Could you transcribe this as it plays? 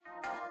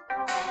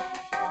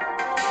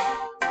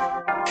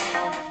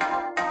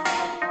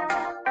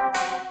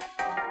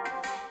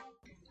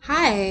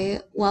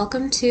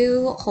Welcome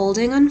to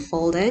Holding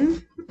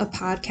Unfolding, a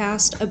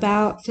podcast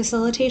about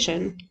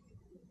facilitation.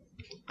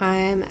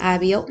 I'm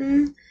Abby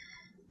Olton.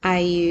 I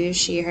use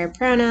she, her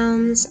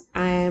pronouns.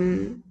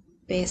 I'm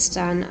based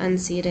on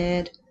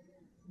unceded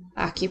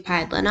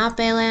occupied Lenape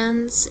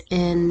lands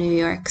in New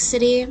York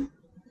City.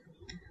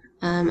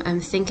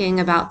 I'm thinking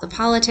about the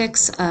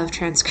politics of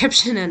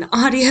transcription and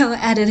audio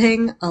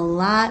editing a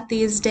lot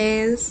these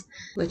days,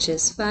 which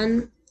is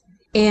fun.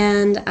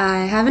 And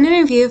I have an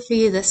interview for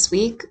you this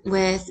week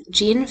with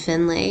Jean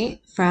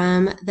Finley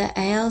from the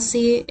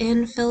ALC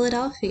in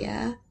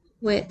Philadelphia,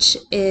 which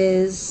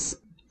is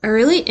a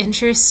really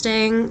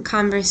interesting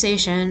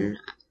conversation.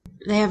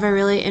 They have a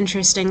really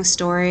interesting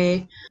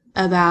story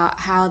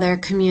about how their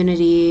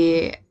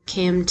community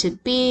came to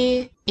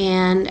be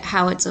and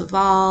how it's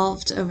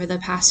evolved over the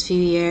past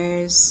few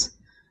years,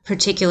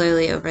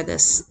 particularly over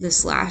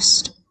this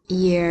last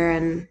year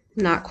and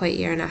not quite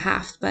year and a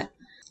half, but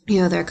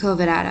their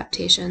COVID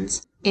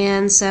adaptations.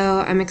 And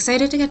so I'm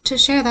excited to get to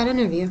share that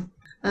interview.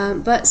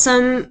 But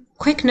some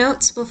quick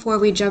notes before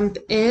we jump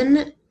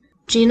in.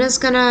 Gina's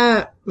going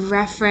to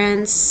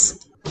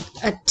reference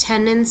a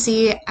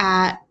tendency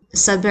at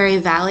Sudbury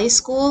Valley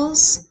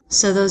schools.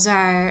 So those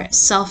are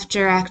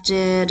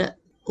self-directed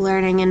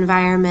learning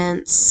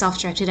environments,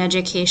 self-directed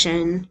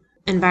education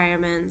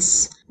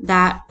environments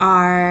that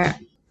are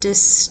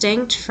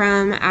distinct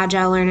from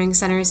Agile Learning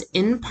Centers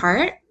in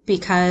part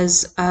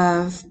because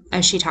of,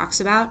 as she talks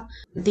about,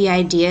 the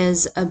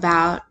ideas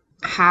about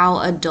how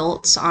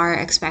adults are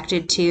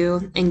expected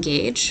to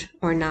engage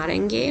or not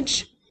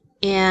engage.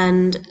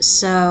 And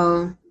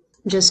so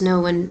just know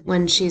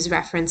when she's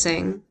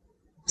referencing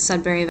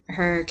Sudbury,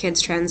 her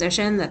kids'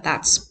 transition,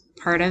 that's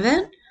part of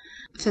it.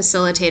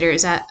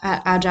 Facilitators at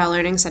Agile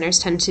Learning Centers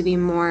tend to be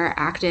more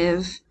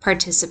active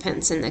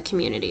participants in the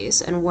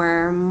communities, and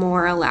we're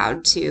more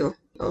allowed to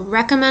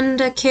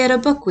recommend a kid a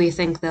book we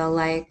think they'll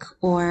like,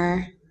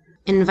 or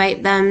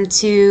invite them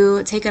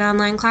to take an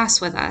online class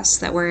with us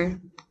that we're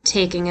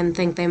taking and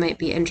think they might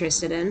be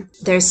interested in.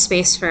 There's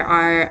space for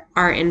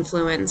our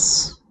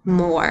influence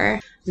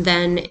more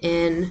than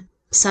in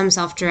some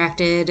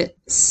self-directed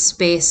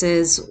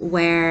spaces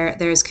where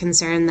there's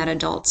concern that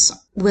adults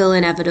will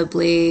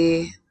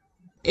inevitably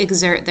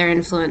exert their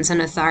influence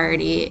and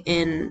authority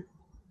in,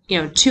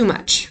 too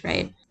much,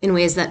 right? In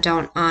ways that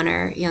don't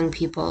honor young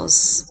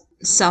people's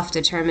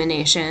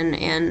self-determination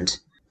and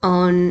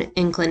own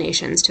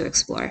inclinations to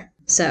explore.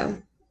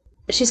 So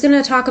she's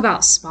going to talk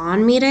about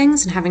SPAWN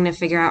meetings and having to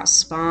figure out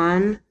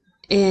SPAWN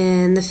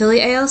in the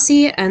Philly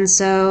ALC. And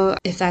so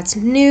if that's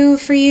new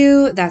for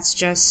you, that's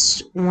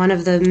just one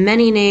of the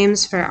many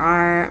names for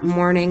our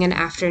morning and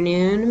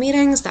afternoon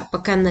meetings that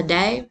bookend the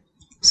day.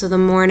 So the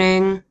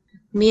morning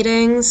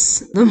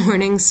meetings, the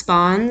morning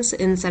SPAWNs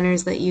in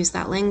centers that use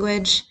that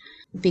language,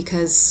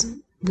 because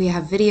we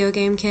have video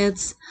game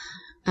kids.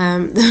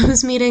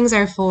 Those meetings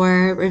are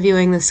for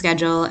reviewing the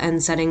schedule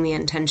and setting the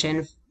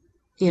intention,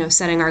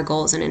 setting our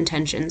goals and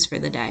intentions for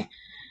the day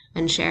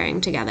and sharing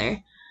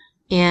together.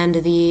 And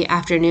the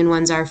afternoon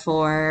ones are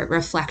for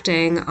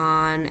reflecting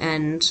on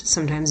and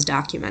sometimes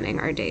documenting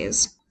our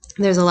days.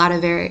 There's a lot of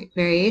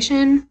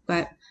variation,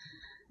 but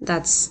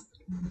that's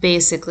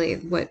basically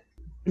what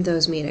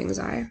those meetings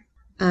are.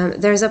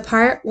 There's a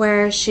part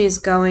where she's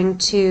going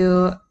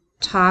to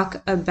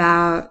talk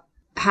about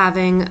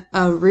having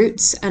a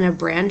roots and a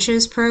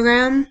branches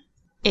program.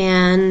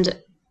 And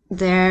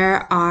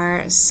there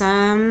are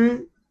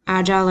some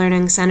Agile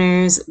Learning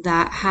Centers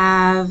that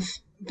have,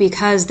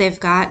 because they've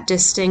got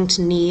distinct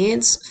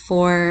needs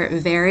for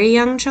very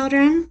young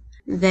children,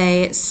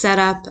 they set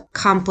up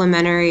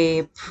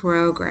complementary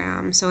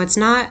programs. So it's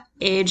not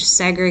age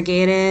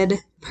segregated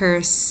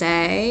per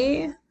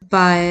se,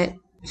 but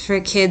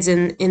for kids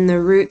in the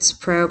Roots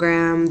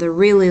program, the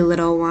really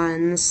little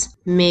ones,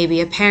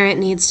 maybe a parent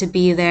needs to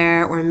be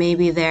there, or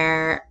maybe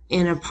they're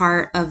in a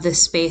part of the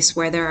space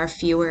where there are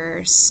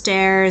fewer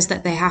stairs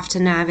that they have to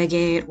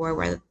navigate, or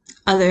where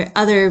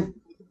other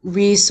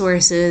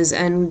resources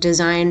and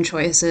design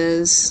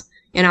choices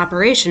and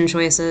operation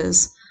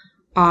choices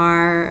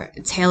are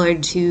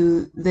tailored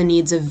to the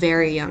needs of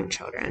very young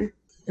children.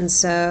 And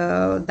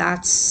so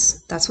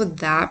that's what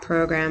that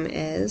program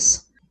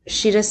is.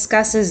 She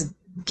discusses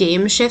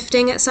game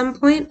shifting at some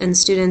point and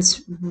students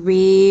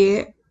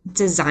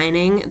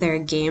redesigning their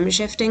game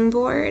shifting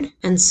board.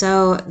 And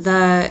so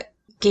the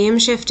game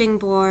shifting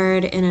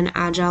board in an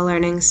Agile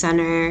Learning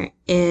Center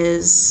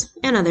is,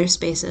 and other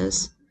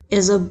spaces,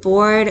 is a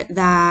board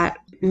that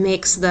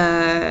makes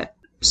the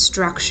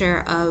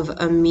structure of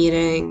a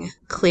meeting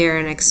clear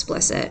and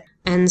explicit.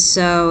 And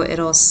so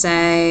it'll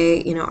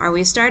say, are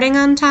we starting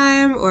on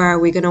time, or are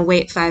we going to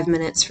wait 5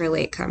 minutes for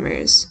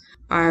latecomers?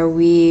 Are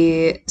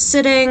we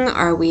sitting?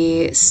 Are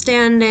we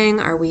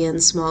standing? Are we in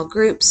small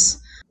groups?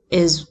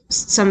 Is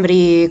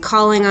somebody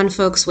calling on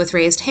folks with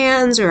raised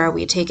hands, or are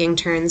we taking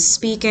turns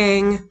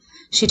speaking?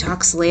 She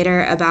talks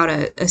later about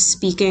a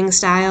speaking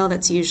style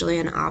that's usually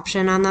an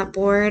option on that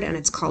board, and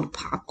it's called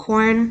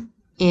popcorn.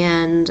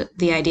 And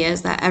the idea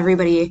is that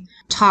everybody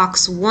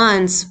talks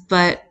once,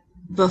 but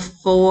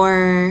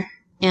before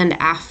And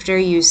after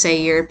you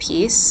say your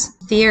piece,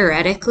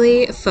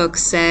 theoretically,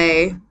 folks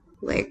say,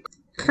 like,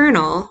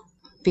 kernel,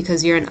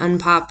 because you're an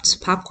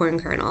unpopped popcorn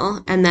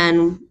kernel, and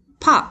then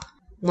pop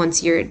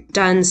once you're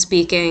done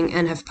speaking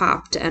and have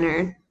popped and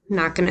are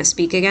not going to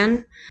speak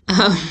again.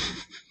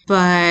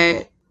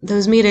 But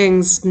those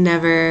meetings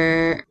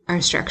never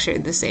are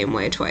structured the same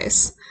way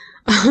twice.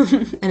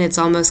 And it's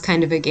almost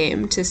kind of a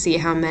game to see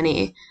how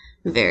many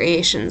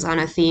variations on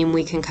a theme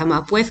we can come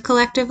up with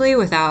collectively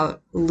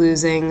without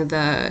losing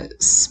the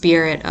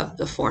spirit of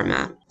the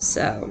format.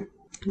 So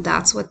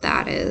that's what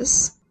that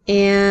is.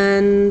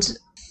 And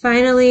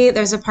finally,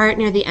 there's a part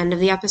near the end of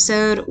the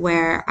episode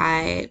where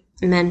I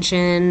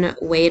mention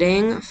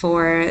waiting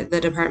for the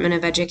Department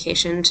of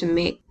Education to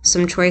make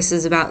some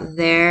choices about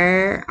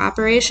their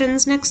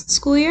operations next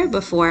school year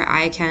before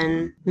I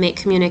can make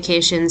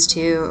communications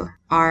to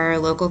our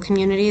local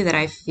community that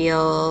I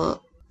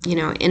feel,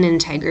 in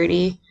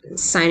integrity,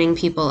 signing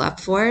people up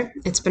for.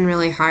 It's been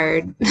really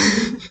hard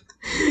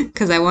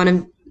because I want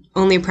to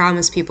only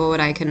promise people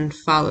what I can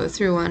follow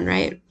through on,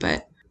 right?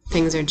 But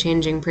things are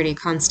changing pretty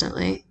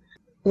constantly.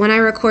 When I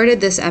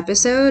recorded this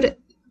episode,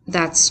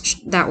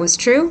 that was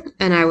true,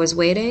 and I was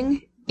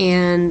waiting,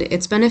 and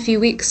it's been a few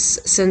weeks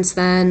since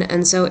then.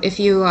 And so if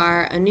you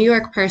are a New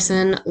York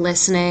person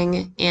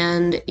listening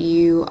and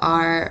you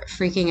are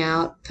freaking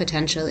out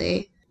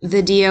potentially,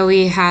 the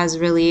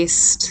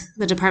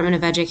Department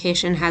of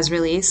Education has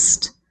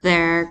released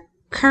their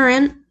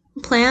current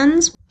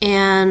plans,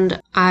 and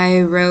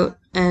I wrote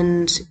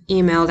and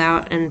emailed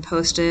out and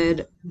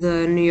posted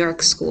the New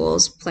York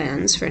schools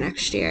plans for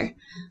next year.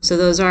 So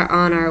those are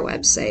on our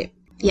website.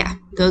 Yeah,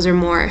 those are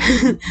more,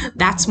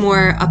 that's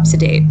more up to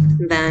date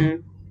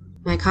than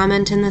my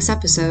comment in this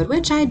episode,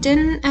 which I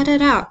didn't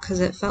edit out because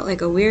it felt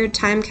like a weird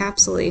time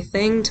capsule-y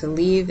thing to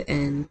leave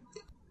in.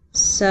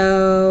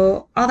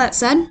 So, all that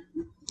said,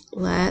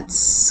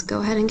 let's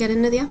go ahead and get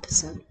into the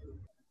episode.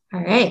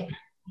 All right.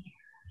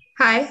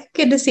 Hi,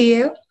 good to see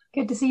you.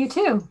 Good to see you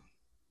too.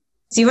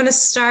 Do you want to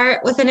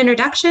start with an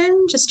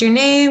introduction? Just your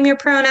name, your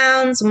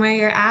pronouns, and where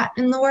you're at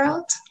in the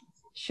world?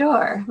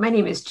 Sure. My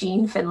name is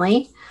Jean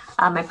Finley.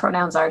 My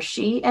pronouns are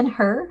she and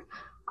her.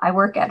 I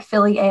work at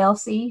Philly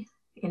ALC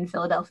in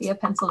Philadelphia,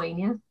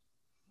 Pennsylvania.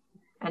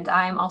 And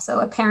I'm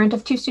also a parent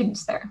of 2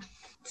 students there.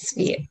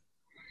 Sweet.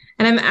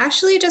 And I'm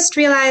actually just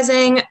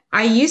realizing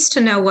I used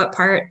to know what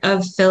part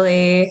of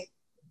Philly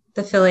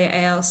the Philly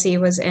ALC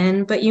was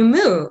in, but you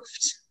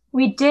moved.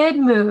 We did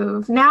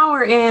move. Now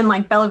we're in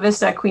like Bella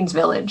Vista, Queens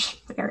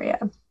Village area.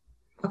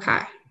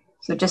 Okay.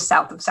 So just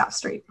south of South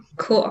Street.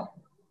 Cool.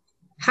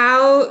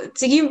 How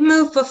did you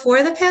move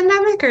before the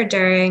pandemic or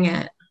during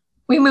it?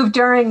 We moved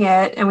during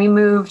it, and we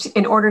moved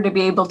in order to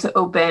be able to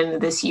open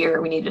this year.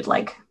 We needed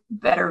like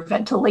better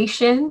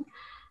ventilation,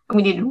 and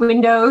we needed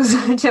windows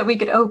until we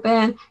could open,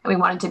 and we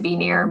wanted to be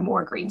near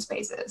more green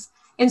spaces.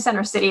 In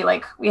Center City,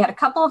 like we had a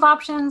couple of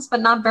options,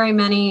 but not very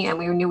many, and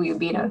we knew we would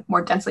be in a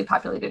more densely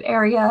populated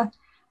area.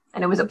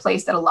 And it was a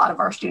place that a lot of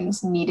our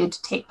students needed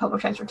to take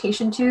public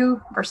transportation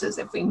to, versus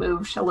if we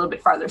moved a little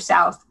bit farther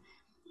south,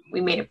 we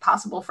made it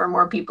possible for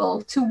more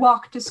people to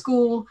walk to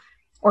school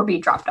or be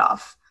dropped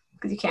off,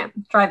 because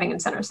driving in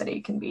Center City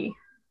can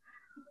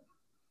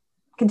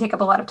take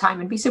up a lot of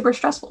time and be super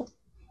stressful.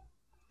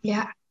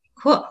 Yeah,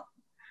 cool.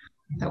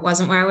 That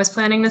wasn't where I was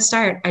planning to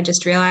start. I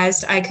just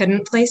realized I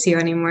couldn't place you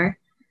anymore.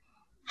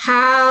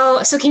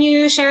 So can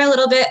you share a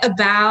little bit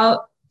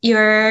about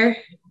your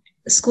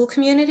school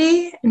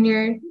community and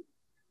your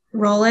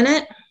role in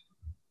it?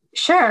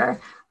 Sure.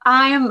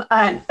 I'm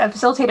a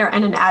facilitator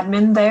and an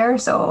admin there,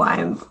 so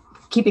I'm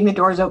keeping the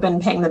doors open,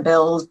 paying the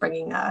bills,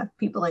 bringing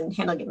people in,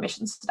 handling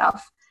admissions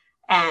stuff,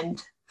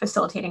 and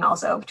facilitating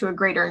also to a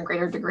greater and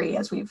greater degree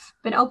as we've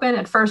been open.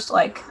 At first,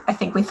 I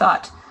think we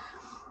thought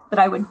that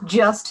I would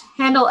just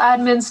handle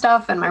admin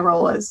stuff, and my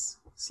role has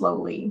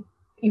slowly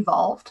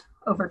evolved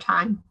over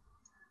time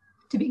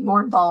to be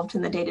more involved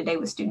in the day-to-day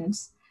with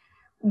students.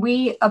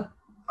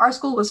 Our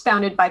school was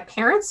founded by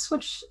parents,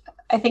 which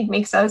I think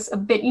makes us a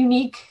bit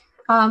unique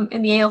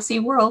in the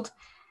ALC world.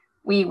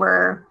 We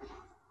were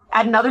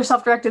at another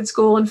self-directed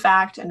school, in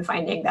fact, and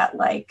finding that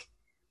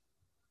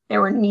there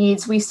were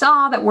needs we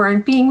saw that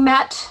weren't being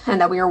met, and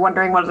that we were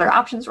wondering what other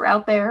options were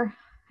out there,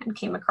 and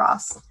came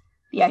across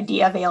the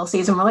idea of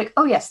ALCs, and we're like,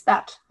 oh yes,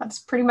 that's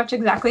pretty much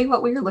exactly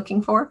what we were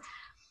looking for,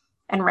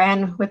 and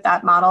ran with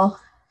that model.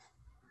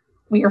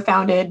 We were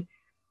founded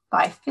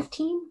by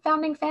 15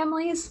 founding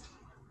families,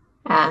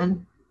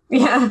 and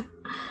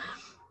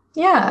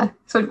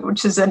so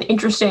which is an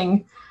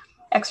interesting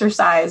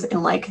exercise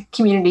in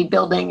community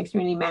building and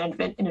community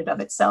management in and of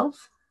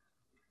itself.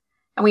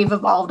 And we've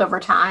evolved over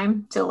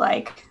time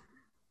to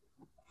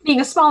being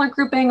a smaller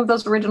grouping of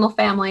those original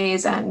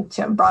families, and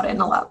to have brought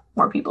in a lot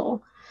more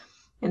people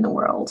in the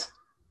world.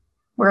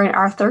 We're in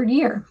our 3rd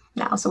year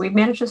now, so we've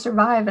managed to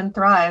survive and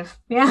thrive.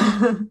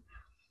 Yeah.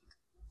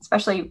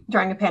 Especially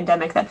during a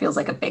pandemic, that feels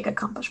like a big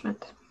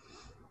accomplishment.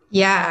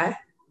 Yeah,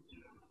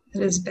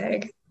 it is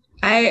big.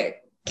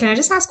 Can I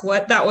just ask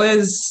what that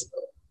was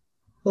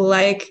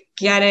like,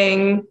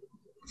 getting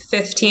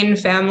 15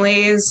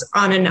 families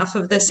on enough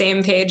of the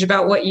same page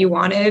about what you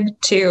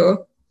wanted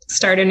to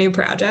start a new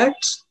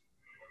project?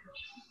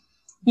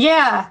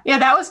 Yeah,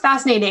 that was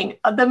fascinating.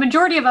 The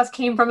majority of us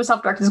came from a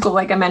self-directed school,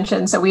 like I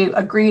mentioned, so we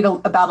agreed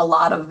about a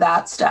lot of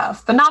that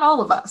stuff, but not all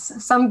of us.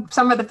 Some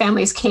of the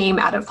families came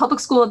out of public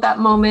school at that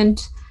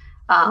moment.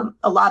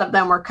 A lot of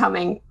them were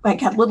coming, like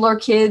had littler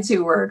kids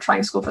who were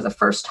trying school for the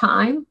first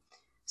time.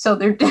 So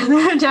there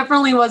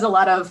definitely was a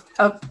lot of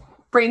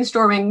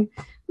brainstorming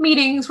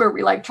meetings where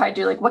we like tried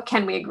to like, what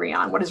can we agree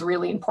on? What is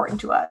really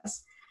important to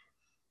us?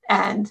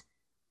 And,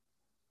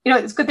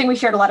 it's a good thing we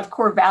shared a lot of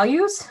core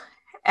values.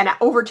 And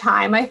over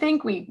time, I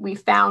think we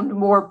found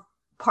more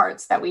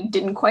parts that we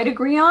didn't quite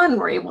agree on. And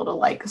we're able to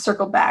like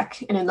circle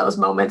back and in those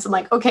moments and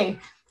like, okay,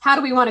 how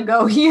do we want to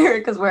go here?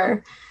 Because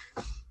we're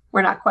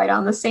not quite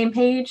on the same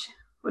page.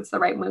 What's the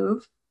right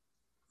move?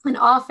 And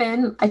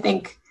often, I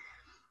think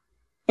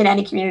in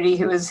any community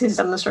who's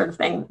done this sort of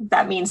thing,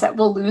 that means that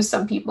we'll lose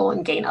some people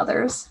and gain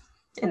others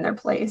in their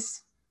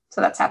place.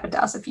 So that's happened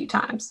to us a few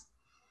times.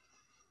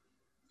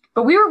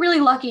 But we were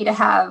really lucky to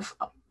have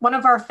one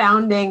of our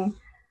founding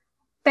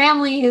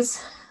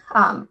families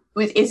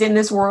is in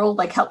this world,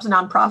 like helps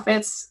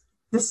nonprofits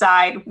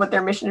decide what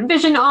their mission and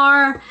vision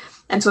are.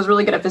 And so is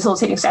really good at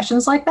facilitating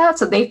sessions like that.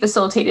 So they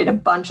facilitated a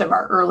bunch of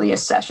our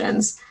earliest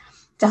sessions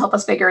to help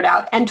us figure it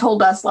out and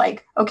told us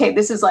like, okay,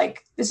 this is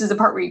the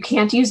part where you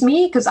can't use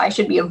me because I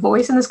should be a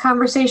voice in this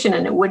conversation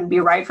and it wouldn't be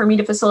right for me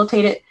to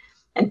facilitate it,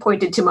 and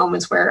pointed to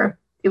moments where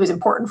it was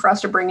important for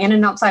us to bring in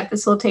an outside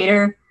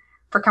facilitator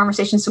for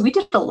conversations. So we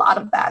did a lot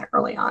of that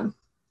early on.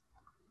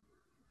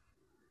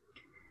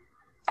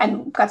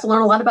 And got to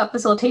learn a lot about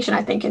facilitation,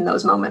 I think, in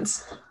those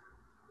moments.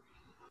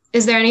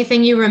 Is there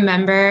anything you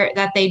remember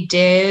that they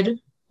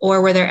did,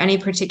 or were there any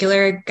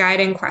particular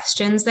guiding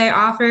questions they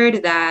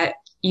offered that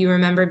you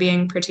remember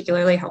being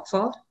particularly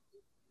helpful?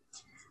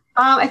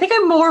 I think I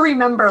more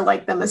remember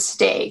like the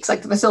mistakes,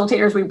 like the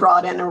facilitators we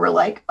brought in and were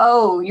like,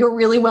 oh, you're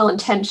really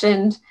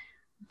well-intentioned,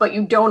 but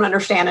you don't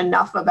understand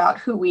enough about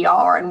who we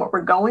are and what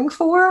we're going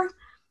for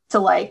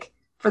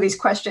these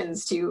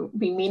questions to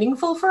be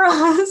meaningful for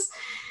us.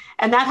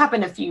 And that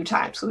happened a few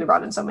times because we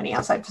brought in so many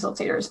outside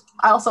facilitators.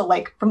 I also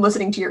like from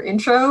listening to your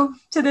intro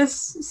to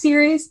this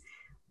series,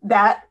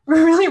 that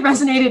really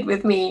resonated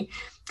with me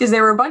because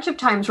there were a bunch of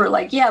times where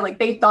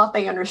they thought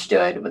they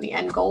understood what the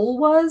end goal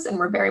was and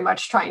were very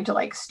much trying to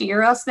like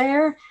steer us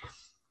there.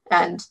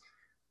 And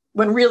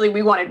when really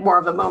we wanted more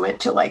of a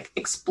moment to like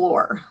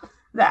explore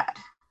that.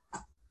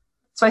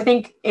 So I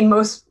think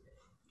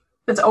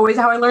that's always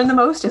how I learn the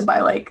most is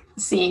by like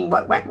seeing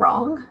what went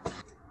wrong.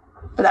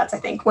 But that's, I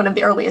think, one of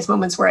the earliest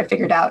moments where I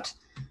figured out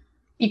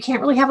you can't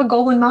really have a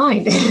goal in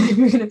mind. If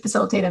you're going to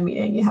facilitate a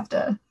meeting, you have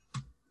to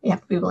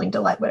be willing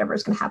to let whatever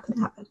is going to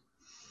happen.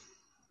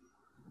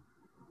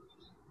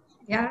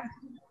 Yeah.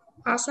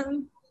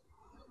 Awesome.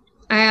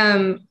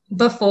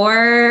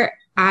 Before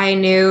I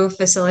knew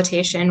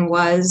facilitation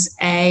was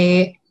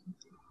I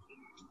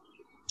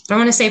don't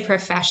want to say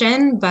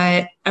profession,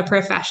 but a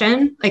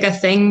profession, like a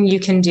thing you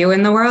can do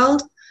in the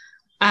world,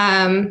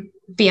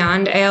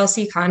 beyond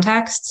ALC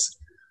contexts.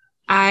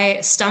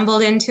 I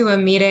stumbled into a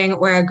meeting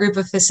where a group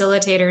of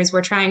facilitators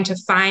were trying to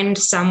find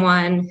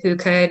someone who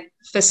could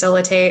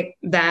facilitate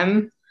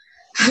them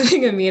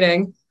having a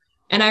meeting.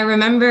 And I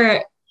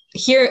remember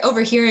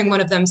overhearing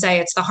one of them say,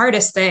 it's the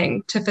hardest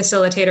thing to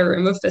facilitate a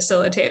room of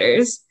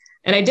facilitators.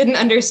 And I didn't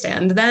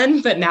understand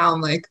then, but now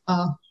I'm like,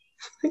 oh,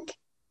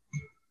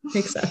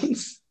 makes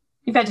sense.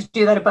 You've had to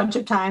do that a bunch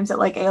of times at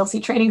like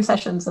ALC training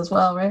sessions as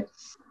well, right?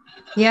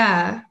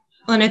 Yeah.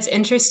 Well, and it's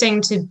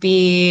interesting to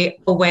be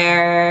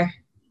aware,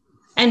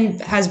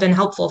 and has been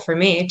helpful for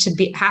me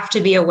to have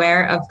to be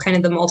aware of kind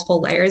of the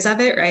multiple layers of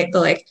it, right?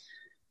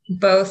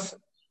 Both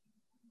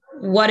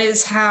what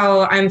is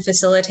how I'm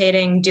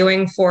facilitating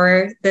doing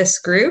for this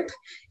group,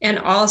 and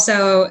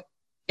also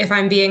if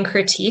I'm being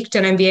critiqued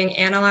and I'm being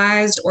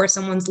analyzed or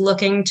someone's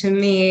looking to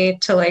me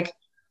to like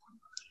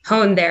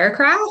hone their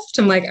craft,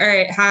 I'm like, all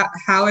right,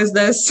 how is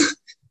this,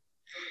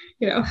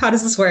 how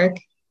does this work?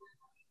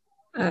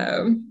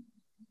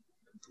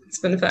 It's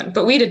been fun,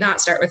 but we did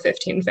not start with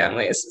 15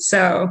 families.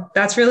 So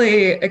that's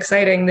really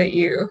exciting that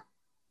you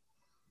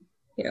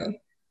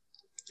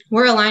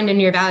were aligned in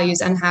your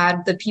values and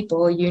had the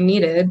people you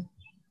needed.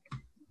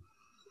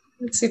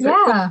 It's super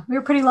cool. We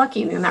were pretty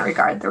lucky in that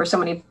regard. There were so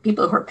many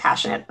people who were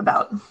passionate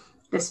about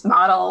this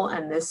model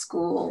and this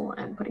school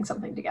and putting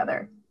something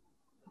together.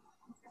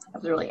 It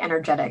was a really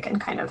energetic and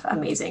kind of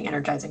amazing,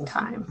 energizing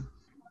time.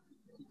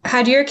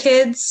 Had your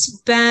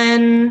kids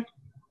been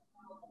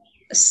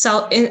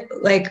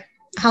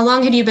how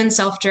long had you been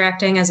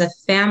self-directing as a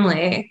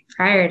family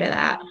prior to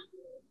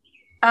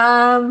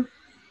that?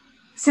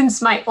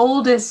 Since my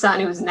oldest son,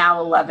 who's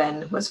now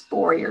 11, was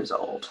 4 years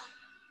old.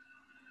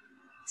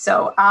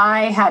 So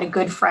I had a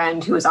good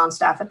friend who was on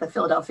staff at the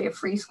Philadelphia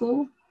Free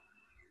School.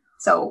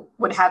 So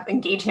would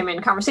engage him in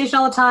conversation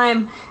all the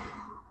time,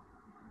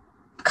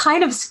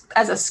 kind of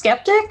as a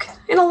skeptic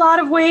in a lot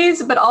of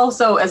ways, but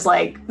also as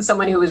like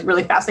someone who was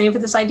really fascinated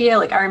with this idea.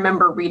 Like I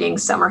remember reading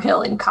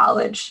Summerhill in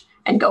college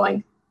and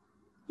going,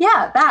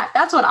 yeah,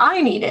 that's what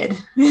I needed.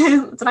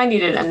 That's what I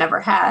needed and never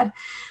had.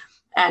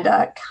 And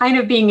kind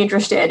of being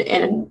interested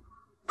in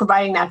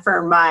providing that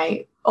for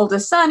my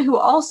oldest son, who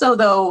also,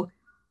 though,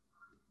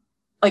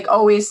 like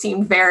always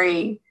seemed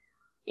very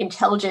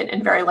intelligent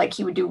and very like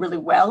he would do really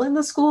well in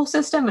the school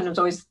system, and was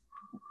always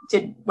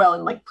did well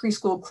in like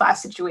preschool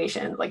class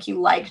situations. Like he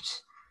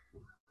liked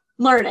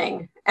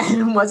learning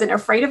and wasn't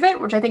afraid of it,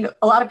 which I think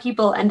a lot of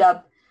people end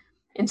up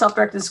in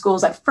self-directed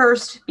schools at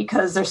first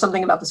because there's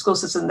something about the school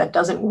system that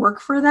doesn't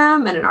work for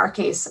them. And in our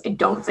case, I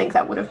don't think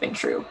that would have been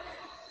true.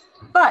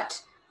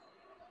 But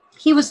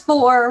he was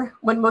 4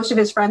 when most of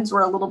his friends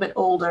were a little bit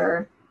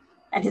older,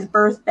 and his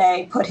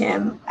birthday put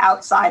him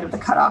outside of the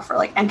cutoff for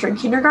like entering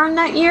kindergarten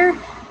that year.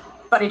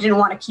 But I didn't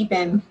want to keep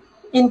him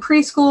in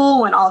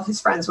preschool when all of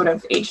his friends would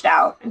have aged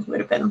out and he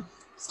would have been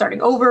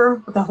starting over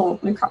with a whole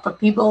new crop of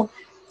people.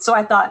 So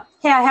I thought,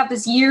 hey, I have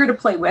this year to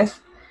play with.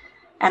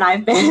 And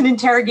I've been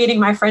interrogating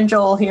my friend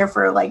Joel here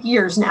for like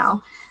years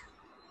now.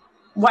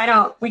 Why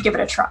don't we give it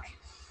a try?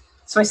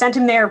 So I sent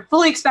him there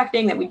fully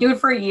expecting that we'd do it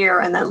for a year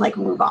and then like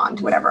move on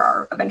to whatever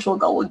our eventual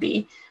goal would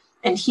be.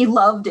 And he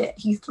loved it.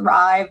 He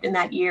thrived in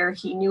that year.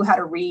 He knew how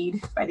to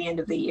read by the end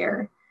of the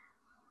year,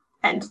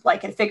 and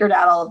like had figured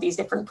out all of these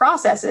different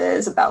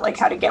processes about like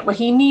how to get what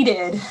he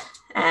needed,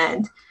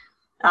 and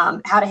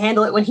how to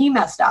handle it when he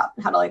messed up,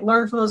 and how to like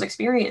learn from those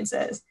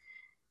experiences.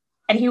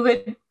 And he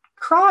would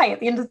cry at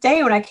the end of the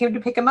day when I came to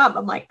pick him up.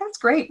 I'm like, that's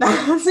great.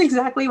 That's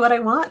exactly what I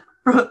want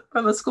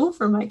from a school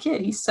for my kid.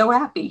 He's so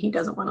happy. He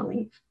doesn't want to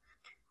leave.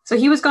 So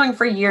he was going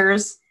for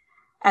years.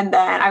 And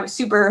then I was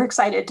super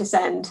excited to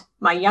send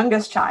my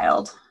youngest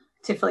child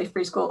to Philly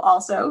Free School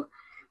also.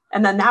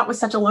 And then that was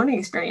such a learning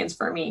experience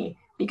for me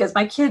because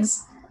my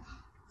kids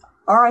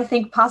are, I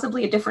think,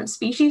 possibly a different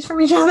species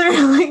from each other.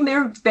 Like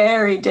they're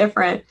very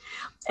different.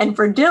 And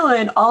for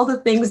Dylan, all the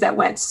things that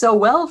went so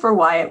well for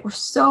Wyatt were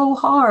so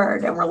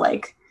hard and were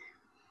like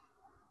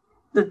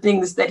the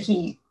things that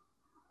he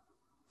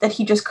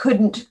just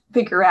couldn't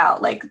figure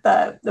out, like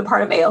the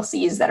part of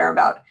ALCs that are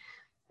about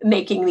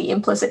making the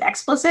implicit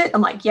explicit. I'm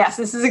like, yes,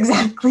 this is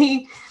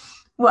exactly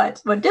what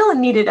Dylan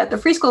needed at the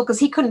free school because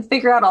he couldn't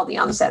figure out all the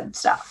unsaid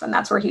stuff. And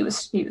that's where he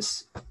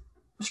was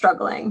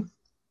struggling.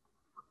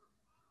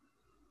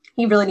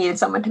 He really needed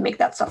someone to make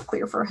that stuff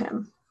clear for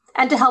him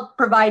and to help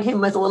provide him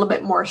with a little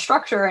bit more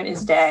structure in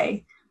his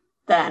day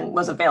than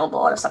was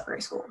available at a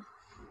secondary school.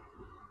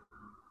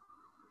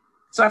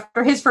 So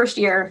after his first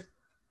year,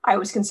 I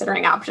was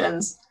considering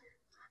options.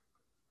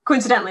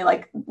 Coincidentally,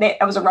 like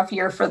it was a rough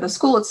year for the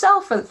school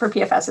itself, for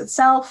PFS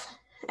itself.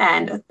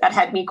 And that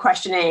had me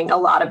questioning a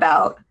lot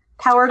about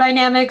power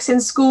dynamics in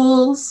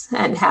schools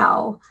and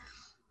how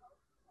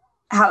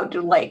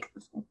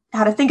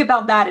to think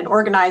about that and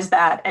organize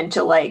that and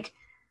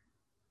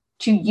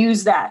to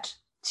use that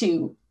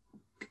to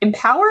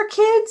empower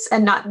kids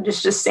and not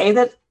just say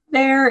that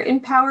they're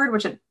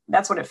empowered,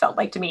 that's what it felt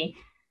like to me.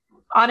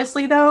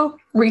 Honestly, though,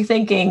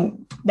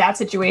 rethinking that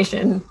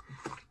situation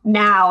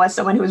now as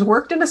someone who has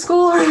worked in a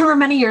school for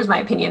many years, my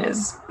opinion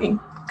is being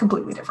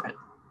completely different.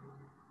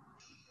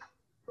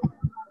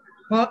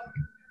 Well,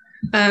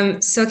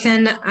 so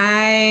can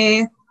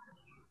I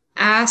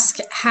ask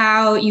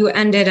how you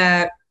ended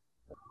up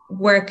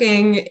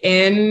working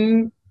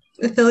in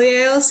the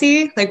Philly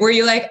ALC? Like, were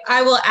you like,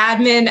 I will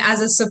admin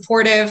as a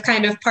supportive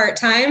kind of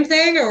part-time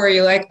thing? Or were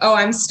you like, oh,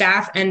 I'm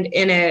staff and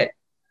in it?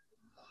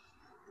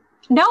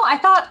 No, I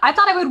thought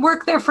I would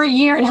work there for a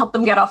year and help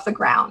them get off the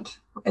ground.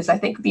 Is I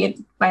think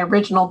my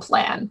original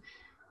plan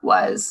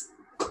was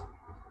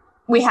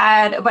we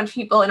had a bunch of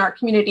people in our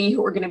community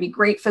who were going to be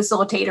great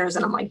facilitators.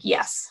 And I'm like,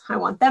 yes, I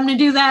want them to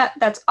do that.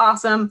 That's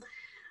awesome.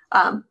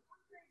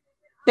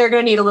 They're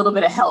going to need a little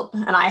bit of help.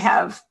 And I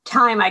have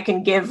time I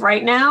can give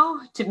right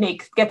now to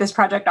get this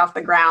project off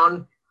the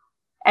ground.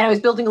 And I was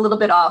building a little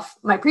bit off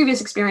my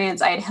previous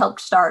experience. I had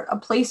helped start a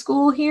play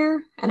school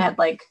here and had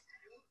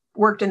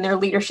worked in their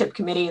leadership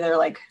committee,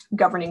 their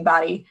governing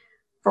body,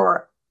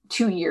 for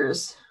 2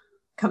 years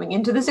coming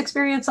into this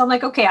experience. So I'm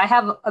like, okay, I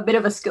have a bit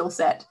of a skill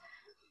set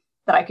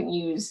that I can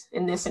use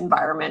in this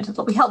environment.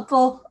 It'll be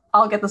helpful.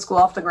 I'll get the school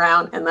off the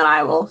ground and then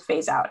I will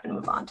phase out and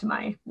move on to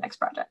my next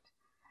project.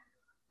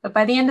 But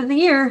by the end of the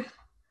year,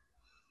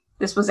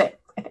 this was it,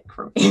 I think,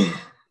 for me.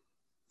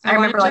 I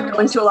remember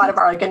going to a lot of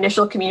our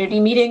initial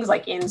community meetings,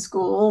 in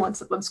school,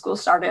 when school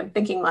started,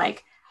 thinking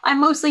I'm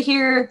mostly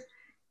here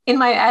in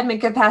my admin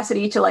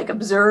capacity to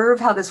observe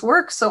how this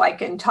works so I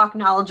can talk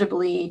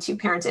knowledgeably to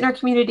parents in our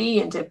community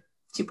and to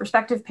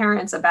prospective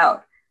parents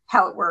about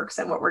how it works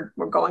and what we're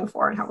going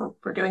for and how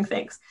we're doing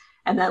things.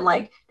 And then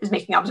just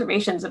making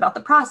observations about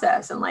the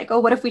process and oh,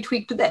 what if we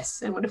tweaked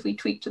this? And what if we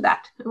tweaked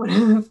that? And what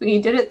if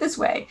we did it this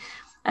way?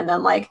 And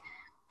then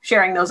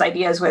sharing those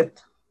ideas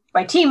with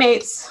my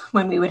teammates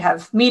when we would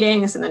have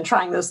meetings and then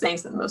trying those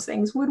things, and those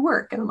things would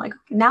work. And I'm like,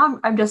 now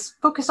I'm just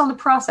focused on the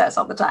process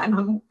all the time.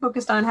 I'm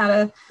focused on how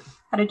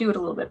to do it a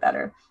little bit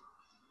better.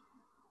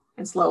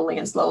 And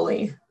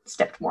slowly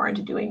stepped more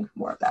into doing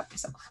more of that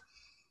myself.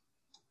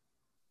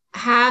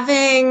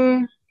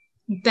 Having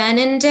been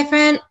in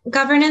different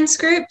governance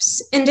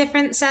groups in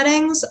different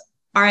settings,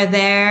 are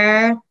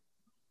there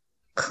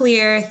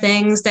clear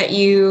things that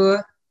you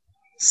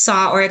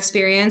saw or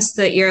experienced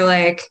that you're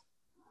like,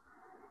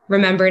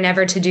 remember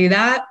never to do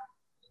that?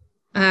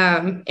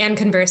 And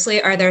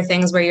conversely, are there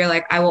things where you're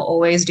like, I will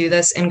always do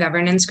this in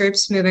governance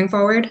groups moving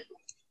forward?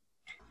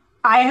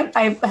 I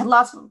had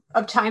lots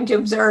of time to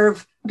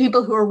observe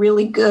people who are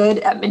really good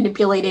at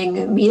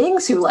manipulating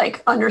meetings, who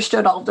like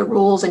understood all the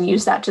rules and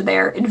used that to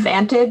their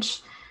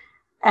advantage,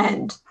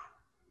 and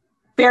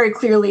very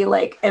clearly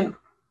like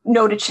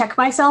know to check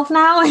myself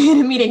now in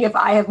a meeting if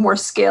I have more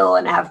skill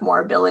and have more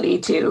ability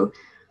to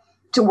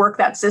work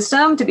that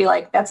system, to be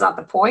like, that's not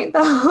the point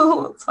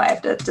though. So I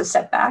have to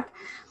step back.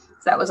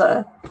 So that was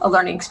a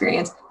learning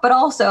experience, but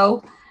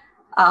also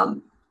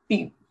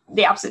the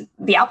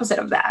opposite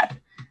of that.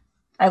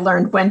 I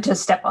learned when to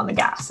step on the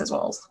gas as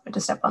well as when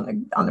to step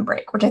on the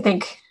brake, which I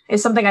think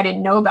is something I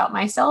didn't know about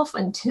myself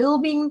until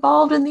being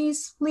involved in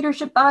these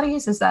leadership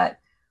bodies, is that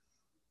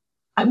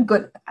I'm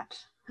good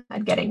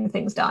at getting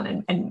things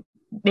done and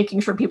making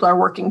sure people are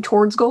working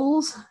towards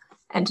goals,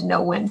 and to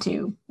know when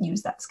to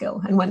use that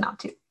skill and when not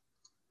to.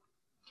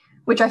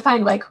 Which I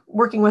find, like,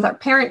 working with our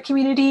parent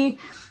community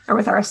or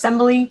with our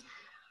assembly,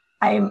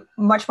 I'm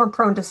much more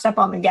prone to step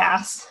on the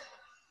gas.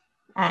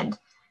 And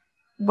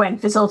when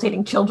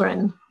facilitating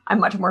children, I'm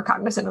much more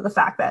cognizant of the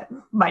fact that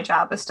my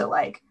job is to,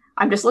 like,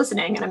 I'm just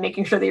listening and I'm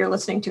making sure that you're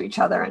listening to each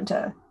other and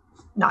to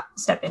not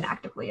step in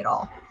actively at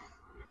all,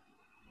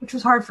 which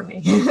was hard for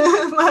me.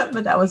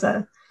 but that was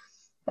a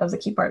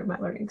key part of my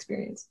learning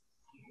experience.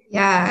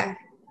 Yeah,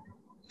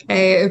 I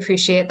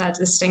appreciate that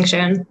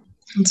distinction.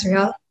 It's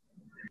real.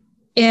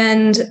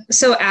 And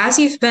so as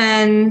you've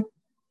been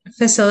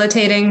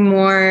facilitating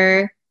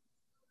more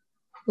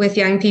with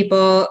young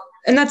people,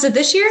 and that's a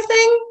this year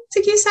thing,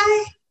 did you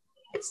say?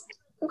 It's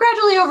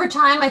gradually over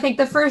time. I think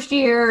the first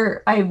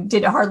year I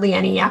did hardly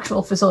any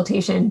actual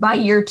facilitation. By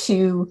year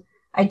 2,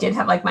 I did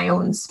have like my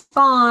own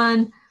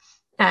spawn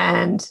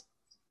and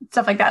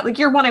stuff like that. Like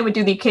year 1, I would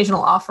do the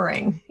occasional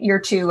offering. Year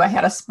 2, I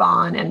had a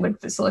spawn and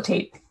would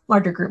facilitate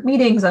larger group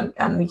meetings on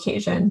the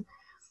occasion.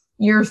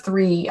 Year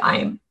 3,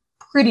 I'm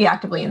pretty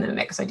actively in the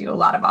mix. I do a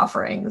lot of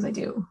offerings. I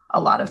do a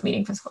lot of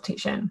meeting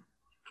facilitation,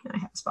 and I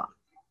have a spawn.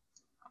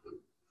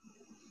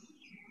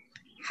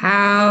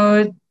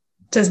 How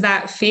does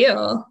that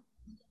feel?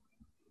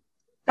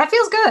 That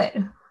feels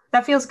good.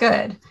 That feels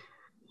good.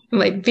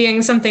 Like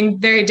being something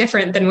very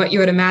different than what you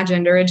had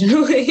imagined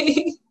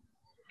originally.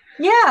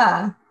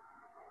 Yeah.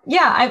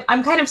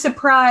 I'm kind of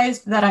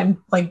surprised that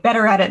I'm like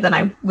better at it than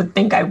I would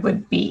think I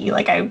would be.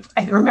 Like I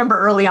remember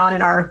early on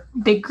in our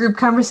big group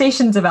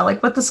conversations about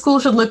like what the school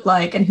should look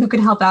like and who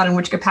can help out in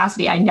which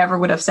capacity, I never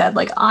would have said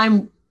like,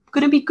 I'm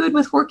going to be good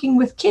with working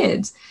with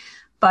kids.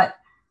 But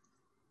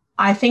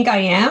I think I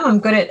am. I'm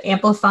good at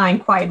amplifying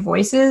quiet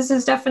voices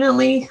is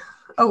definitely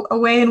a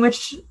way in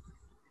which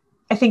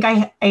I think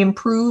I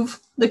improve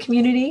the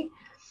community.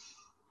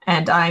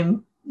 And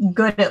I'm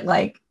good at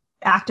like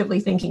actively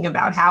thinking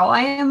about how I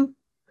am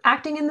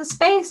acting in the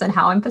space and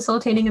how I'm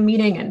facilitating a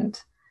meeting and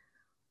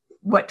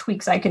what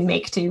tweaks I can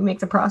make to make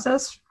the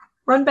process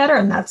run better.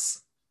 And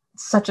that's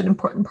such an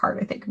important part,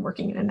 I think, of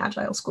working in an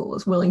agile school,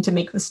 is willing to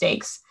make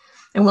mistakes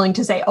and willing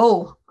to say,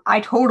 oh, I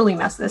totally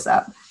messed this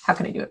up. How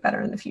can I do it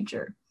better in the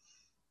future?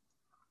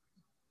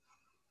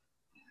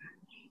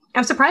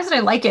 I'm surprised that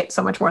I like it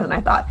so much more than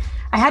I thought.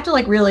 I had to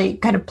like really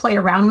kind of play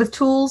around with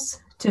tools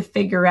to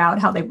figure out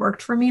how they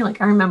worked for me. Like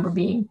I remember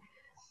being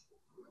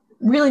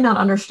really not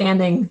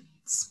understanding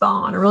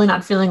Spawn, or really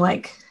not feeling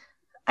like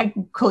I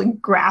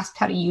could grasp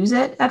how to use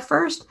it at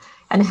first,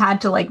 and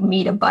had to like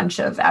meet a bunch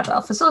of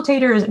agile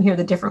facilitators and hear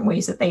the different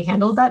ways that they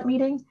handled that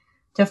meeting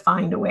to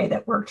find a way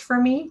that worked for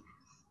me.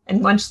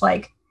 And once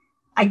I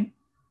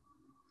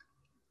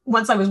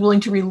was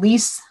willing to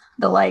release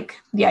the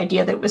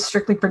idea that it was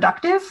strictly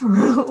productive,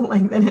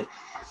 and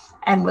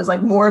was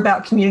like more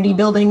about community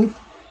building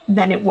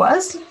than it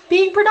was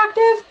being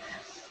productive,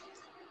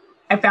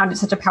 I found it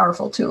such a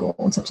powerful tool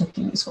and such a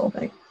useful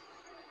thing.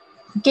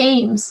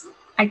 Games.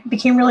 I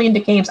became really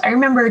into games. I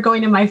remember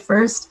going to my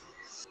first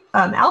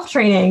ALF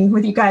training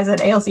with you guys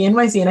at ALC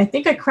NYC, and I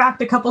think I cracked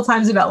a couple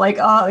times about like,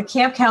 oh, the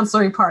camp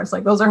counselor parts.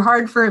 Like those are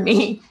hard for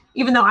me,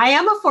 even though I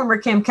am a former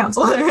camp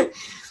counselor.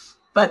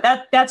 But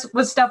that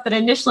was stuff that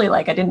initially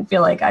like I didn't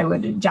feel like I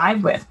would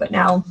jive with. But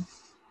now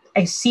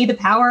I see the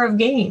power of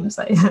games.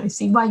 I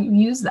see why you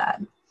use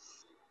that.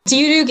 Do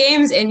you do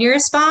games in your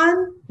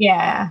spawn?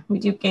 Yeah, we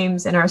do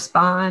games in our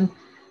spawn.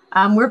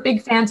 We're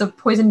big fans of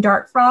Poison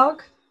Dart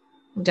Frog.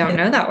 Don't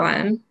know that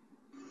one.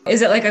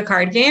 Is it like a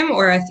card game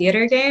or a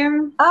theater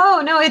game?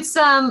 Oh no, it's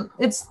kind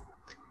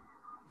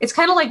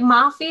of like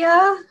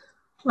Mafia.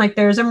 Like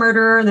there's a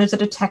murderer and there's a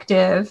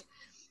detective,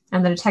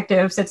 and the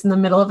detective sits in the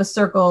middle of a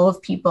circle of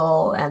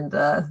people, and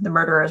the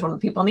murderer is one of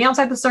the people on the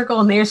outside the circle,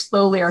 and they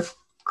slowly are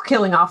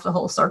killing off the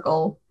whole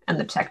circle, and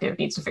the detective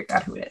needs to figure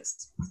out who it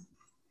is.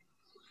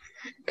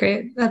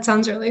 Great. That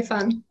sounds really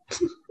fun.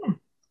 Yeah.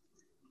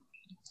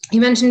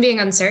 You mentioned being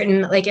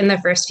uncertain like in the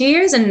first few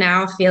years and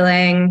now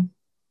feeling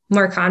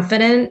more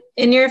confident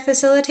in your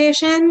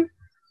facilitation.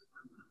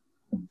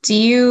 Do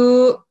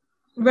you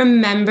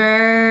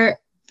remember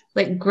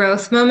like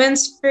growth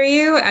moments for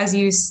you as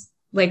you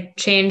like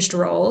changed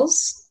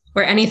roles,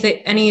 or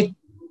anything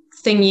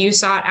you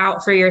sought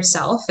out for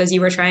yourself as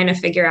you were trying to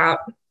figure out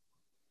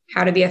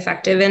how to be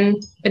effective in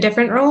a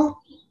different role?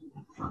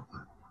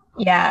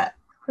 Yeah,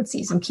 let's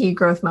see, some key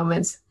growth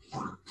moments.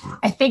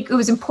 I think it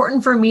was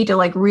important for me to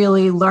like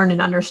really learn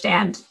and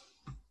understand,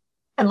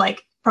 and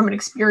like from an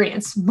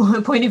experience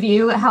point of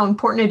view, how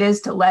important it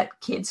is to let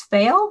kids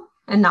fail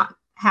and not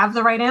have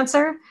the right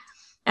answer.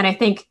 And I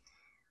think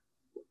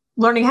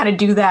learning how to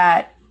do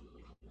that,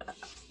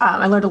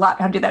 I learned a lot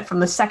how to do that from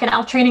the second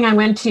ALF training I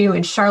went to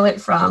in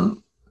Charlotte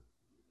from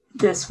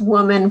this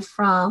woman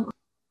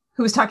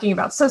who was talking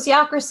about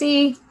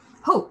sociocracy,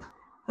 Hope.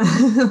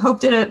 Hope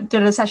did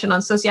a session on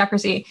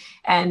sociocracy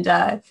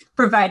and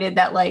provided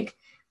that like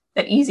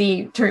that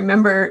easy to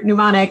remember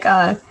mnemonic.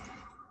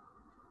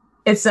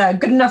 It's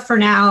good enough for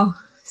now,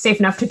 safe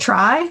enough to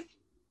try,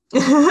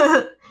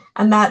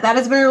 and that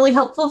has been really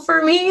helpful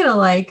for me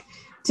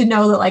to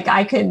know that like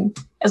I can,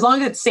 as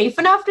long as it's safe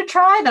enough to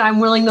try, that I'm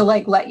willing to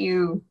like let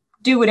you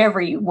do whatever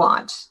you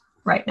want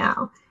right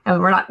now,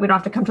 and we don't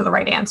have to come to the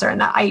right answer.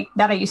 And that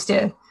I used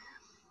to,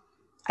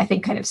 I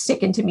think, kind of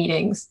stick into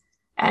meetings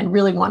and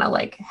really want to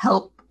like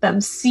help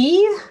them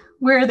see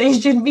where they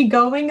should be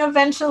going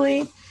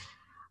eventually.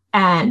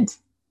 And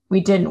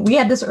we didn't. We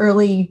had this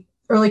early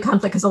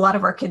conflict because a lot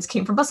of our kids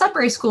came from a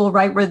Sudbury school,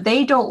 right, where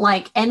they don't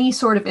like any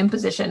sort of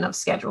imposition of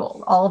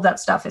schedule. All of that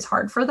stuff is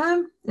hard for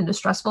them and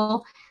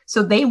distressful.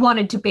 So they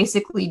wanted to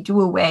basically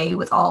do away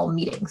with all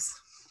meetings.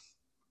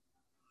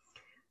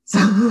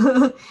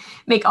 So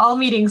make all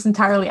meetings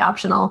entirely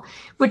optional,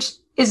 which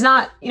is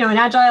not, in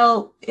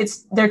Agile,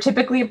 they're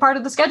typically a part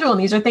of the schedule. And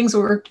these are things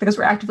because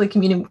we're actively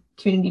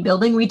community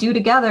building, we do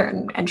together,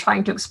 and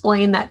trying to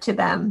explain that to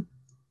them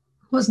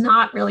was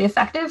not really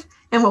effective.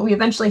 And what we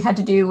eventually had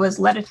to do was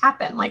let it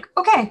happen. Like,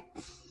 okay,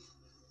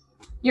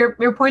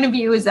 your point of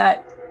view is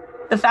that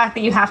the fact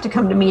that you have to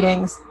come to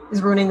meetings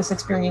is ruining this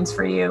experience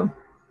for you.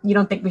 You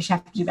don't think we should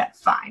have to do that?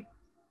 Fine.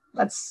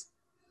 Let's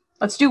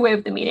do away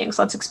with the meetings.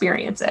 Let's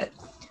experience it.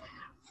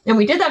 And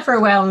we did that for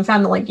a while and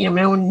found that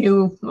no one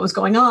knew what was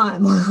going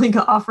on. Like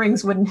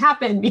offerings wouldn't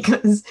happen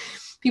because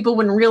people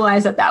wouldn't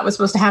realize that was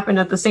supposed to happen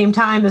at the same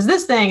time as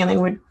this thing. And they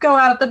would go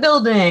out of the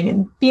building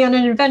and be on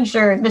an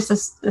adventure and miss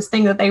this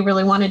thing that they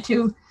really wanted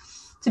to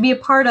be a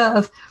part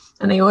of.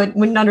 And they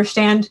wouldn't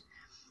understand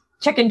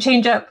check and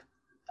change up,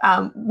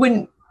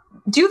 wouldn't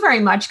do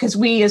very much because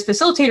we as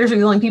facilitators are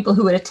the only people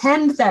who would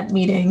attend that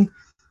meeting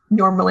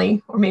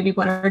normally, or maybe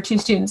one or two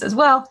students as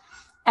well.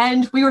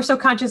 And we were so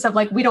conscious of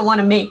we don't want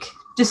to make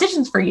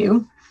decisions for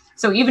you.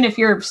 So even if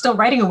you're still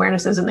writing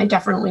awarenesses, and they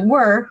definitely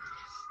were,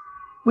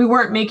 we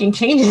weren't making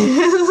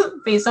changes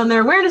based on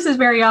their awarenesses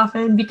very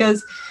often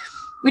because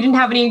we didn't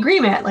have any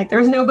agreement. There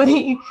was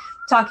nobody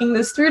talking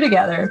this through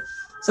together.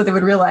 So they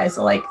would realize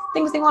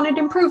things they wanted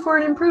to improve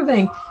weren't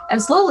improving.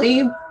 And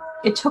slowly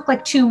it took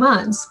 2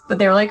 months, but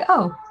they were like,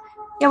 oh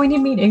yeah, we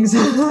need meetings.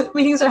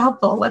 Meetings are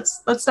helpful.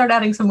 Let's start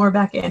adding some more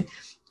back in.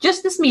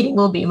 Just this meeting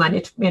will be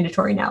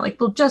mandatory now.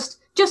 We'll just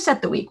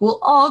set the week. We'll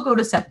all go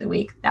to set the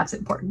week. That's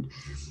important.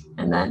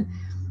 And then,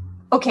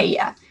 okay,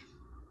 yeah,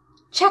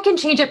 check and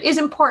change up is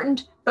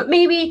important, but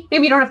maybe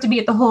you don't have to be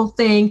at the whole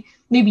thing.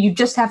 Maybe you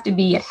just have to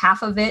be at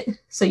half of it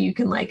so you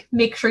can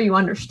make sure you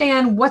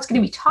understand what's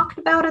going to be talked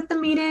about at the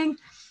meeting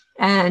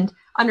and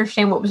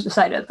understand what was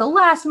decided at the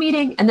last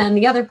meeting. And then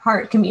the other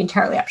part can be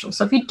entirely optional.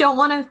 So if you don't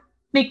want to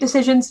make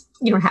decisions,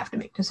 you don't have to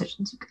make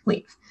decisions. You can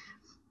leave.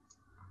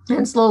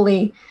 And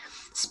slowly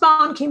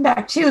Spawn came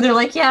back too. They're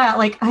like, yeah,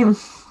 I'm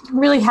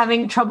really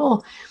having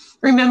trouble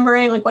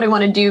remembering what I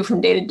want to do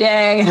from day to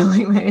day.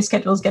 And my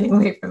schedule is getting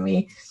away from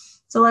me.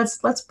 So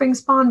let's bring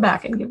Spawn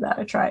back and give that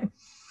a try.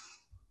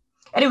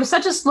 And it was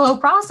such a slow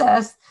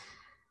process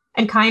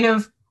and kind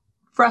of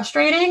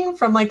frustrating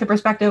from the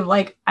perspective,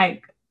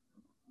 I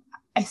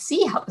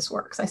see how this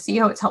works. I see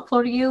how it's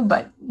helpful to you,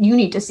 but you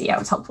need to see how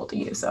it's helpful to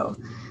you. So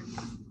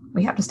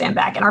we have to stand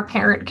back. And our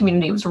parent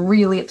community was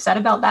really upset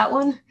about that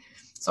one.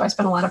 So I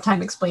spent a lot of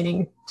time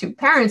explaining to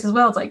parents as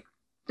well. It's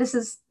this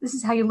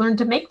is how you learn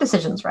to make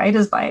decisions, right?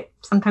 Is by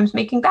sometimes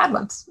making bad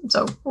ones.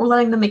 So we're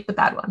letting them make the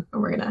bad one,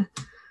 and we're gonna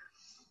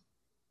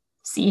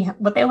see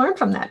what they learn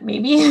from that.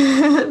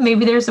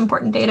 Maybe there's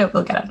important data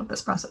we'll get out of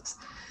this process.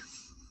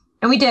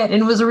 And we did,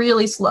 and it was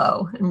really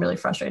slow and really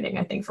frustrating,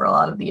 I think, for a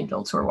lot of the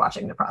adults who were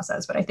watching the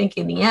process. But I think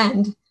in the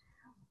end, it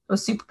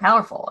was super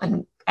powerful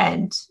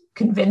and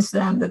convinced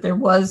them that there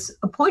was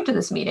a point to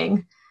this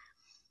meeting.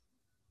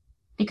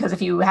 Because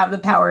if you have the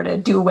power to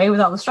do away with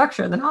all the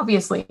structure, then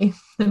obviously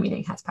the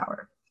meeting has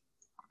power.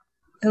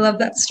 I love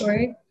that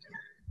story.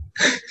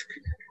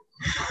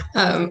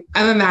 I'm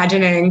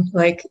imagining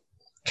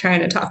trying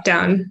to talk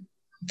down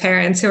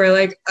parents who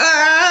are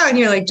and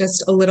you're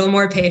just a little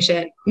more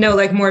patient. No,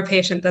 more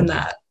patient than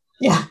that.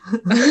 Yeah.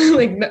 No,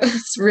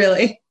 it's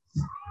really.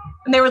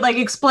 And they would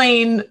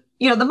explain,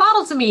 the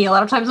model to me. A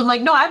lot of times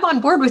I'm no, I'm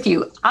on board with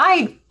you.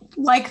 I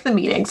like the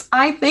meetings.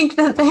 I think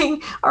that they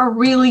are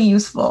really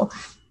useful.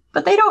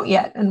 But they don't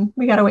yet, and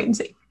we got to wait and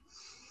see.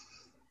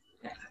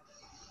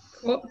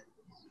 Cool.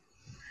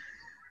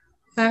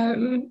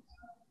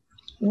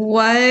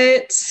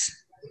 What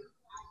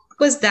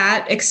was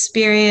that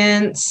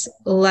experience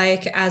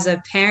like as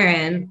a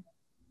parent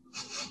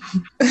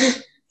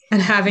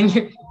and having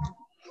your...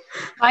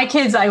 My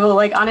kids, I will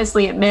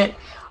honestly admit,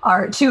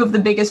 are two of the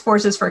biggest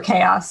forces for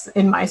chaos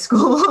in my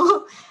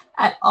school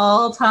at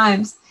all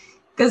times,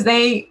 because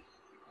they,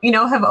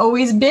 have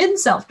always been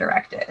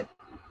self-directed.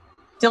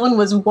 Dylan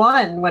was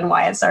one when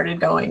Wyatt started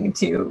going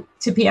to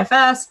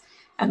PFS,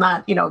 and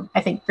that,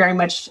 I think very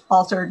much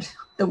altered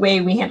the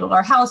way we handled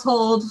our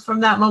household from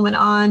that moment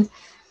on.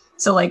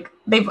 So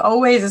they've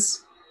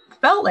always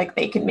felt like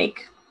they can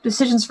make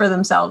decisions for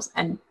themselves,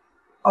 and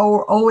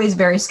are always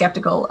very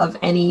skeptical of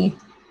any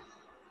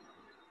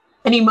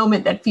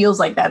moment that feels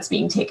like that's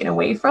being taken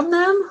away from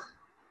them.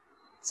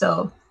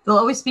 So they'll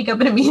always speak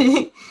up in a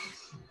meeting.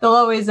 They'll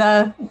always,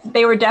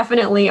 they were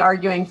definitely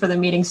arguing for the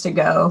meetings to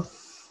go.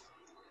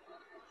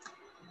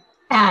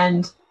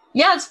 And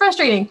yeah, it's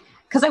frustrating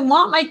because I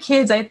want my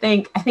kids, I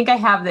think I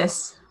have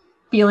this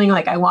feeling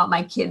like I want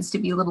my kids to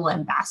be little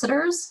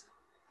ambassadors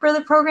for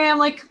the program.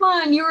 Come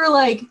on, you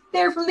were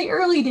there from the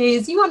early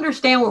days. You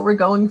understand what we're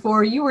going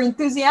for. You were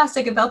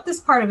enthusiastic about this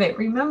part of it.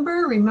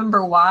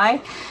 Remember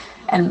why?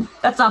 And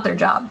that's not their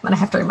job. And I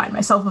have to remind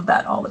myself of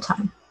that all the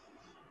time.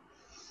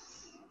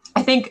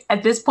 I think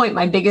at this point,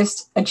 my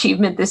biggest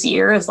achievement this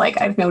year is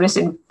I've noticed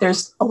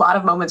there's a lot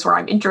of moments where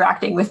I'm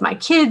interacting with my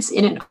kids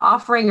in an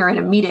offering or in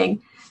a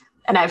meeting,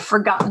 and I've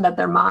forgotten that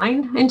they're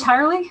mine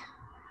entirely.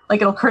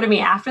 It'll occur to me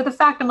after the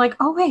fact. I'm like,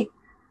 oh, wait,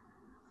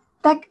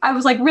 that I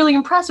was really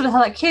impressed with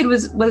how that kid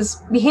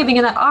was behaving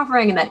in that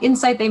offering and that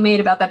insight they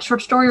made about that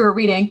short story we're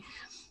reading.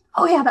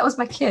 Oh yeah, that was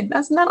my kid.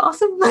 Isn't that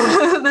awesome?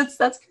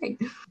 that's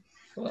great.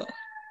 Cool.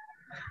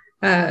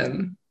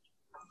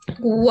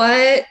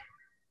 What?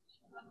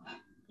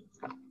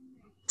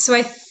 So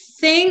I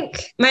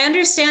think my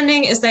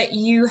understanding is that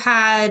you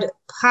had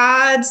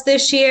pods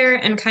this year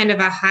and kind of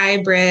a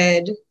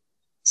hybrid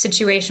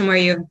situation where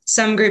you have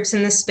some groups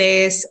in the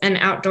space and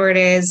outdoor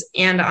days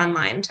and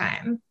online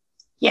time.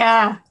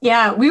 Yeah.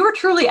 We were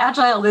truly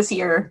agile this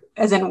year,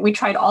 as in we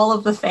tried all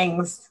of the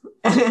things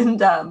and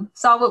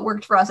saw what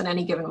worked for us in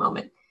any given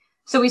moment.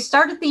 So we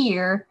started the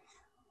year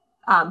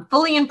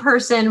fully in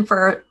person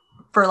for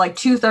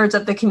 2/3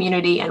 of the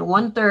community, and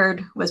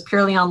 1/3 was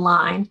purely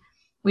online.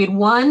 We had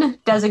one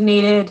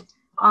designated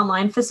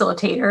online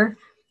facilitator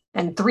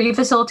and 3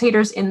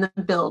 facilitators in the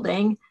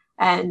building,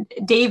 and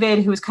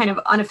David, who was kind of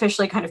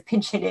unofficially kind of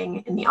pinch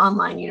hitting in the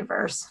online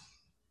universe,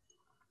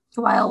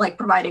 while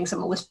providing some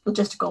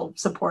logistical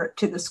support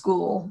to the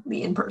school,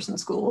 the in-person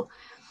school.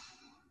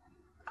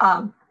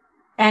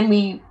 And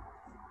we,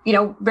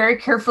 very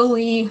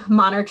carefully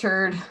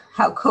monitored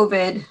how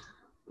COVID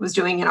was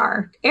doing in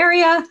our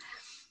area.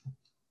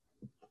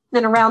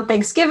 Then around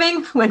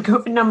Thanksgiving, when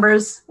COVID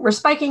numbers were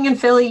spiking in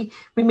Philly,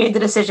 we made the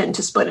decision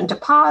to split into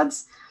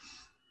pods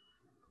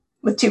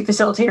with 2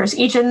 facilitators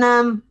each in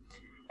them,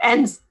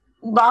 and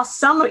lost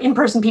some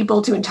in-person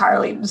people to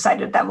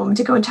decided at that moment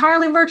to go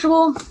entirely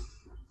virtual,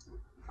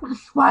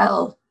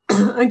 while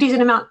a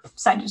decent amount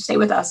decided to stay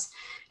with us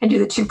and do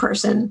the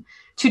 2-person,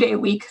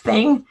 2-day-a-week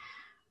thing.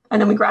 And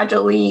then we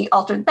gradually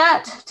altered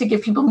that to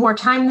give people more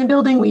time in the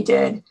building. We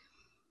did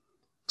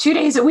 2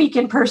 days a week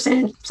in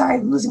person. Sorry,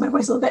 I'm losing my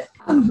voice a little bit.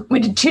 We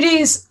did 2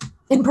 days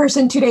in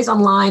person, 2 days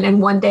online,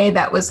 and 1 day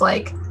that was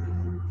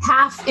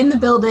half in the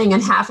building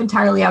and half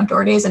entirely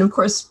outdoor days. And of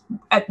course,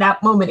 at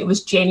that moment, it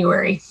was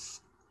January.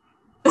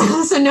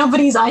 So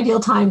nobody's ideal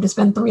time to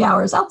spend 3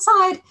 hours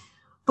outside,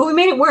 but we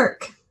made it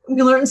work.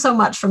 We learned so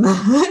much from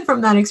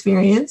that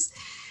experience,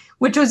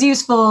 which was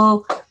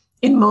useful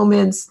in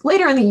moments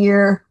later in the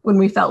year when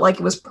we felt like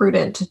it was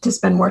prudent to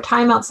spend more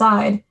time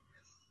outside.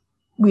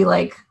 We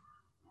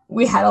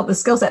had all the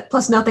skill set,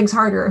 plus nothing's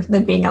harder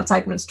than being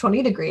outside when it's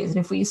 20 degrees. And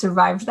if we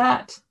survived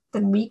that,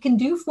 then we can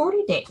do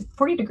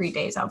 40-degree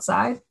days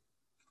outside,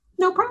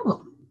 no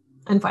problem,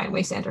 and find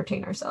ways to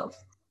entertain ourselves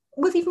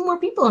with even more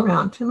people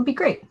around. It'll be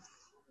great.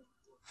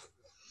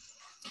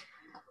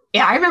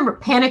 Yeah, I remember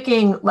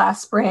panicking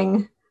last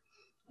spring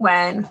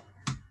when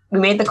we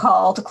made the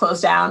call to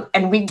close down,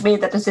 and we made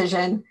that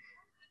decision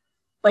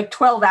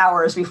 12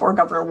 hours before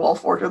Governor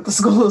Wolf ordered the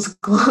schools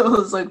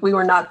closed. We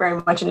were not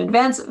very much in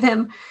advance of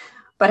him,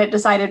 but had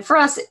decided for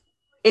us,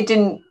 it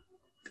didn't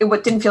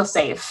feel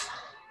safe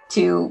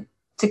to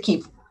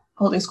keep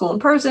holding school in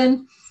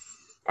person.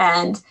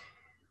 And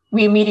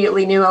we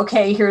immediately knew,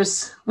 okay,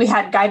 we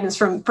had guidance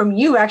from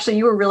you. Actually,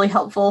 you were really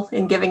helpful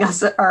in giving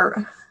us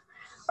our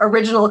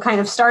original kind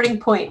of starting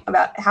point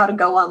about how to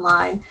go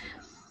online.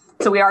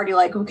 So we already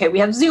okay, we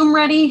have Zoom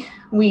ready.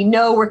 We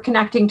know we're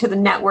connecting to the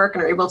network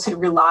and are able to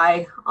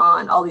rely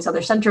on all these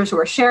other centers who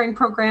are sharing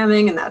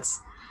programming, and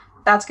that's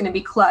going to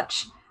be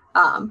clutch.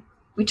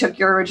 We took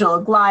your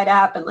original Glide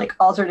app and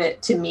altered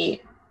it to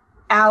meet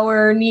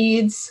our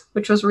needs,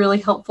 which was really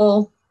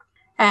helpful.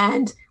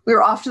 And we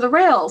were off to the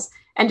rails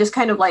and just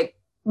kind of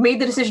made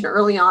the decision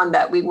early on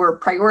that we were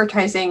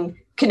prioritizing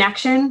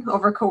connection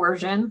over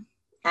coercion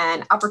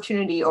and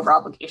opportunity over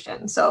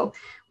obligation. So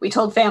we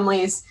told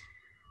families,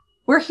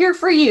 we're here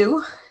for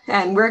you,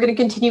 and we're going to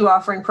continue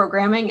offering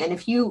programming. And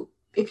if your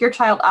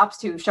child opts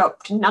to show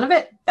up to none of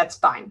it, that's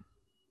fine.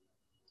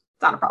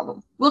 It's not a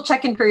problem. We'll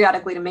check in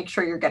periodically to make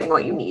sure you're getting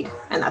what you need,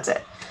 and that's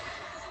it.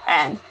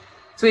 And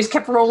so we just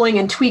kept rolling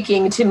and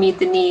tweaking to meet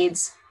the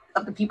needs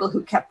of the people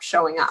who kept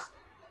showing up.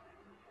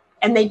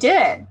 And they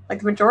did.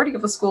 Like, the majority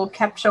of the school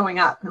kept showing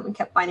up, and we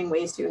kept finding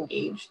ways to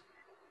engage.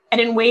 And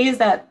in ways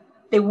that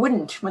they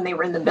wouldn't when they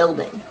were in the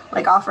building,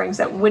 like offerings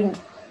that wouldn't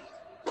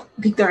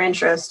pique their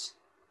interest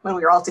when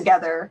we were all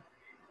together.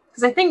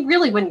 Because I think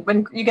really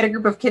when you get a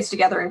group of kids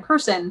together in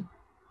person,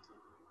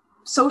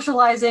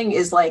 socializing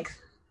is like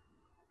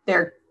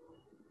their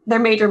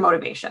major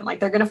motivation. Like,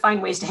 they're going to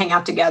find ways to hang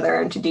out together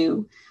and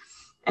to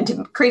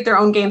create their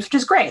own games, which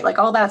is great. Like,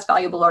 all that's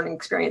valuable learning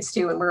experience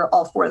too, and we're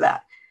all for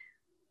that.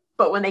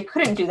 But when they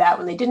couldn't do that,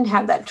 when they didn't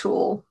have that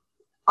tool,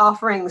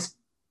 offerings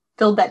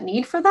filled that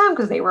need for them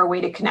because they were a way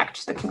to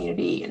connect to the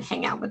community and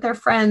hang out with their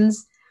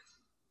friends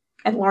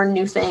and learn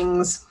new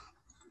things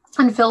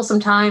and fill some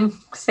time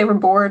because they were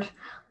bored.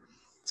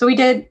 So we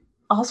did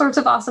all sorts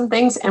of awesome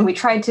things, and we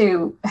tried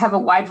to have a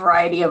wide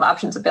variety of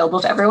options available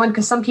to everyone,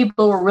 because some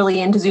people were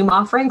really into Zoom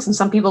offerings, and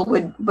some people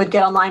would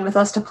get online with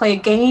us to play a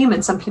game,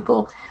 and some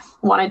people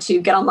wanted to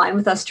get online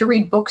with us to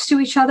read books to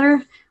each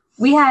other.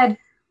 We had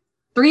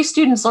 3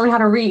 students learn how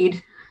to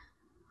read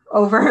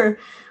over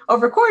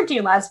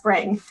quarantine last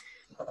spring,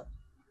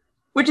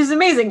 which is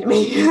amazing to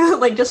me.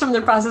 Like, just from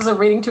the process of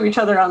reading to each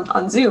other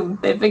on Zoom,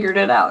 they figured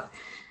it out.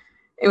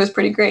 It was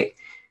pretty great.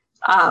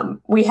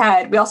 We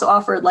also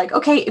offered, like,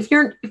 okay, if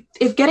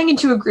getting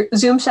into a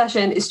Zoom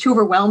session is too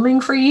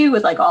overwhelming for you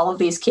with like all of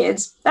these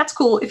kids, that's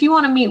cool. If you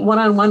want to meet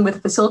one-on-one with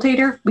a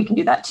facilitator, we can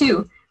do that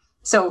too.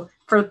 So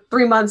for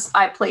 3 months,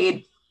 I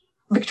played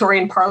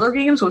Victorian parlor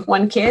games with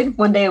one kid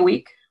 1 day a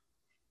week.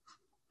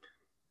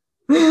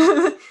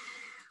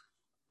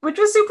 Which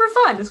was super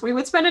fun. We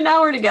would spend an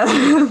hour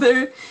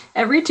together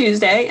every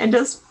Tuesday and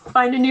just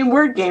find a new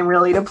word game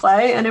really to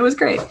play, and it was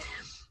great.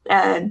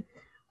 And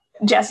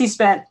Jesse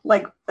spent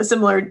did a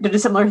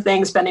similar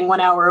thing, spending 1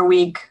 hour a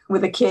week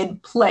with a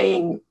kid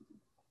playing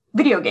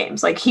video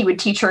games. Like, he would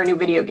teach her new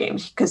video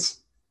games because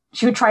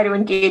she would try to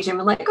engage him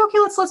and like, okay,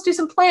 let's do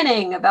some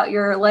planning about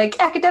your like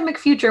academic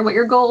future, what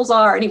your goals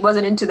are. And he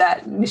wasn't into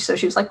that. And so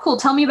she was like, cool,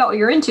 tell me about what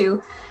you're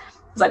into.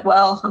 I was like,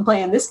 well, I'm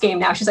playing this game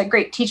now. She's like,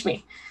 great, teach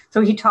me. So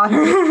he taught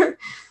her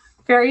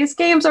various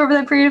games over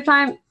that period of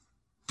time.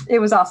 It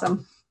was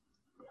awesome.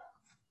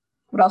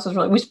 What else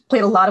was we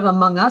played a lot of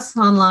Among Us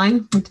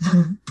online.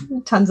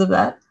 Tons of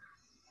that.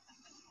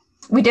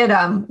 We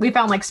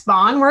found like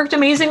Spawn worked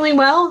amazingly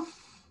well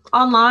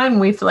online.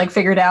 We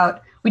figured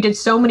out, we did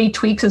so many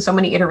tweaks and so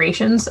many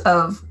iterations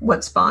of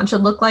what Spawn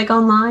should look like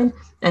online,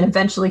 and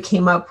eventually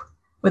came up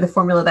with a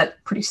formula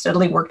that pretty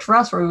steadily worked for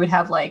us, where we would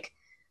have like,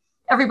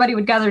 everybody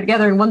would gather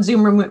together in one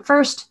Zoom room at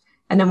first,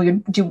 and then we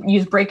would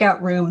use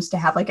breakout rooms to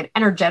have like an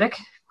energetic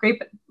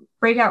great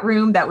breakout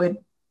room that would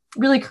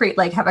really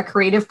have a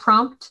creative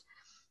prompt,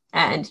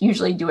 and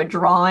usually do a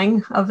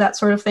drawing of that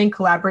sort of thing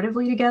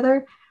collaboratively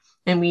together.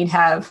 And we'd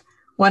have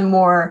one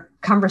more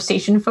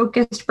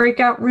conversation-focused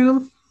breakout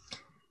room,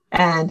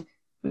 and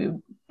we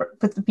would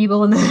put the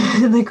people in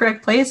the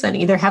correct place and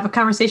either have a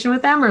conversation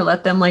with them or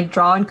let them like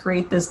draw and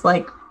create this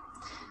like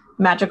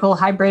magical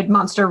hybrid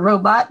monster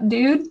robot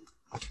dude.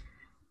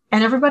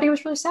 And everybody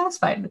was really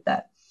satisfied with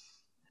that.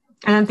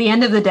 And at the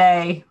end of the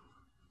day,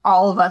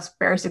 all of us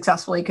very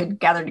successfully could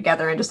gather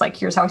together and just like,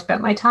 here's how I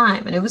spent my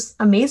time. And it was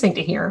amazing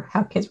to hear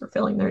how kids were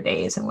filling their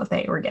days and what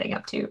they were getting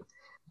up to.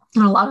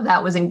 And a lot of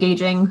that was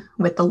engaging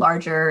with the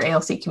larger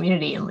ALC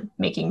community and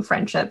making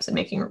friendships and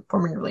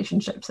forming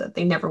relationships that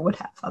they never would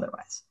have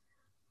otherwise.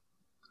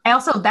 I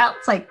also,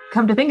 that's like,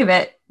 come to think of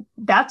it,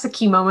 that's a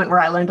key moment where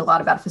I learned a lot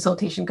about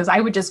facilitation, because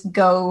I would just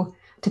go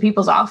to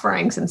people's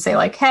offerings and say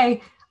like,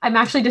 hey, I'm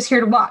actually just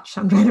here to watch.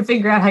 I'm trying to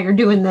figure out how you're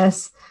doing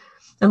this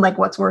and like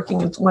what's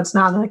working and what's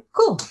not. And they're like,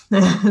 cool.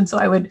 And so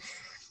I would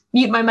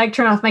mute my mic,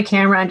 turn off my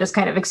camera, and just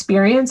kind of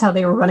experience how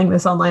they were running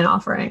this online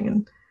offering,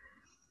 and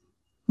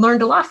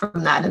learned a lot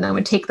from that. And I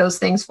would take those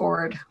things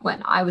forward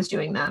when I was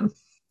doing them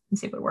and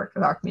see what worked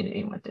with our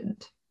community and what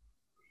didn't.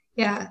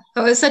 Yeah, it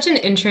was such an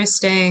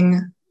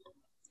interesting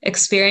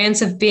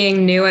experience of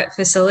being new at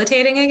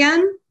facilitating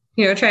again,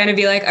 trying to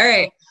be like, all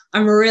right,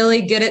 I'm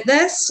really good at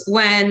this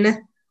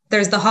when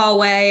there's the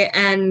hallway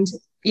and,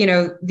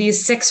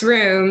 these 6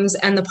 rooms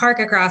and the park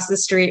across the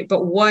street,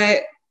 but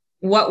what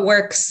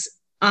works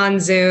on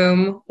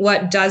Zoom,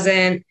 what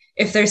doesn't,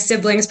 if there's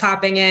siblings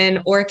popping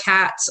in or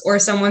cats or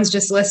someone's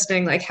just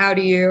listening, like how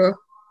do you,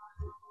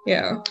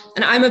 and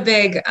I'm a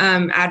big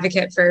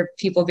advocate for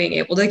people being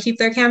able to keep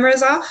their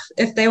cameras off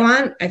if they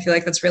want. I feel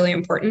like that's really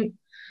important.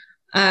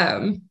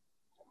 And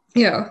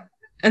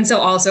so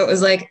also it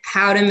was like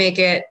how to make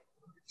it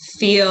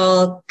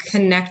feel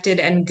connected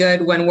and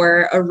good when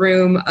we're a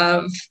room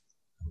of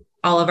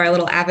all of our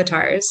little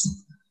avatars,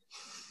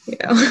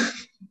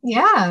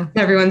 Yeah.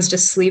 Everyone's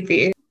just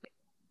sleepy.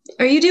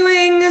 Have you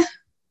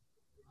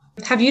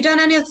done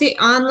any of the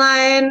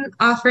online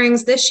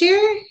offerings this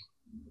year?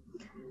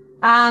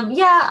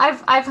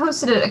 I've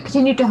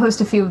continued to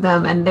host a few of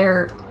them, and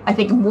they're, I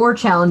think, more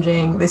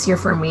challenging this year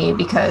for me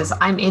because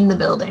I'm in the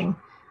building.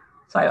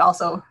 So I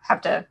also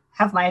have to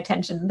have my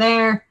attention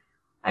there.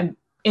 I'm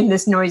in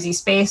this noisy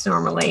space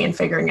normally and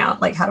figuring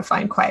out like how to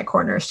find quiet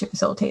corners to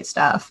facilitate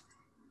stuff.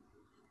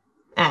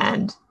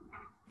 And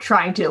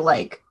trying to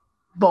like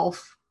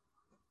both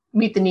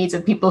meet the needs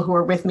of people who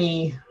are with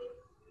me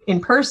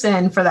in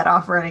person for that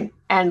offering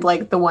and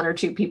like the one or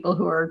two people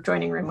who are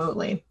joining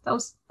remotely. That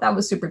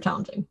was super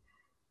challenging.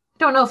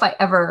 Don't know if I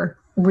ever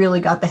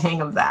really got the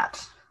hang of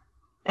that.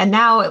 And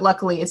now,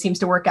 luckily, it seems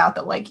to work out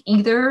that like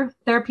either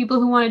there are people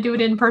who want to do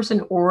it in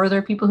person or there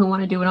are people who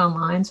want to do it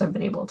online. So I've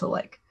been able to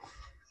like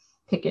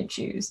pick and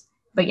choose.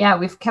 But yeah,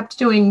 we've kept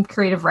doing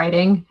creative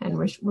writing, and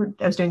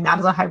I was doing that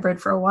as a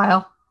hybrid for a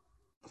while.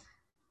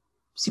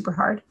 Super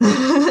hard.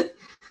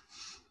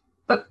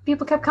 But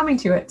people kept coming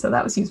to it, so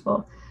that was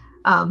useful.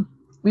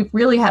 We've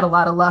really had a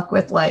lot of luck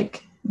with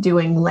like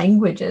doing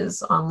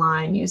languages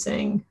online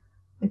using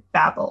like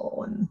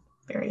Babbel and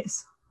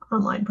various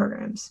online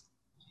programs.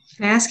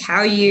 Can I ask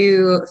how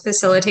you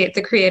facilitate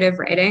the creative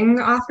writing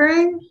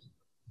offering?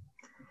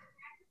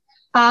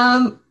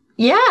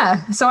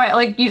 Yeah. So I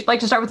like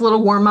to start with a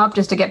little warm up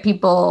just to get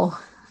people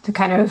to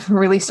kind of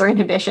release their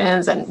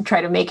inhibitions and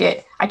try to make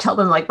it. I tell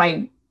them like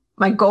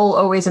my goal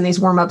always in these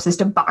warm ups is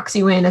to box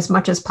you in as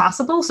much as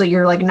possible. So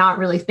you're like not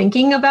really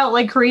thinking about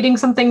like creating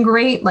something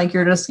great. Like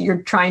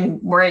you're trying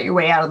to work your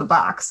way out of the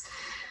box.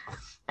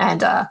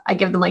 And I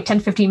give them like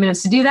 10, 15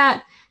 minutes to do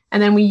that.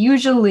 And then we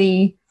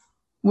usually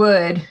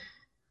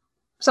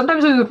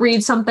sometimes we would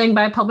read something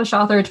by a published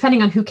author,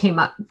 depending on who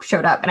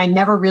showed up. And I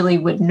never really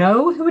would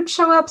know who would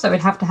show up. So I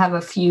would have to have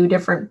a few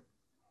different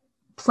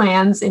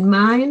plans in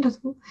mind. It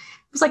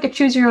was like a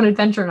choose your own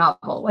adventure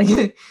novel.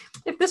 Like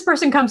if this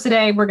person comes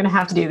today, we're going to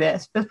have to do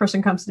this. If this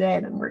person comes today,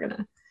 then we're going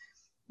to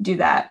do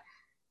that.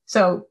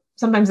 So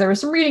sometimes there was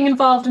some reading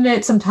involved in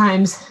it.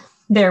 Sometimes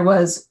there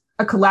was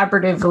a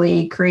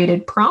collaboratively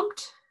created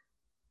prompt,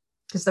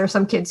 because there are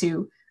some kids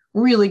who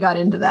really got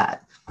into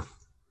that.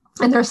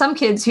 And there are some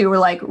kids who were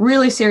like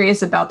really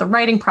serious about the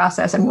writing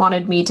process and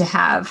wanted me to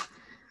have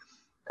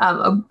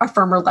a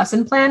firmer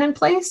lesson plan in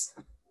place.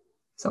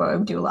 So I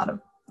would do a lot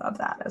of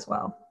that as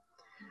well.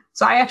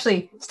 So I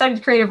actually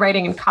studied creative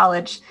writing in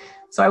college.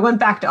 So I went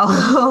back to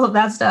all of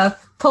that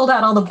stuff, pulled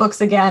out all the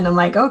books again. I'm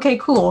like, okay,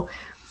 cool.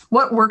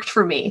 What worked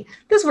for me?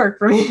 This worked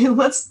for me.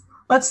 Let's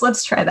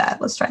try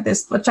that. Let's try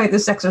this. Let's try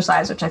this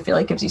exercise, which I feel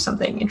like gives you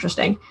something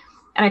interesting.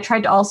 And I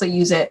tried to also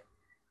use it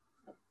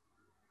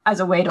as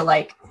a way to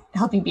like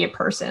help you be a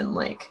person.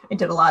 Like I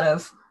did a lot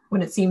of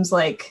when it seems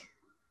like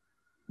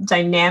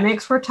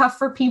dynamics were tough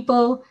for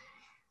people,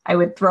 I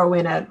would throw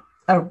in a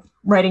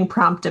writing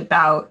prompt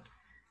about,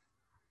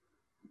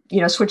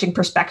 switching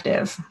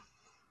perspective,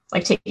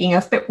 like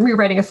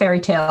rewriting a fairy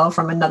tale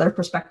from another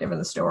perspective in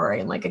the story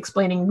and like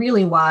explaining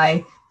really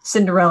why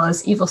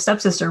Cinderella's evil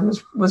stepsister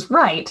was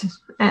right.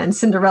 And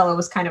Cinderella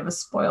was kind of a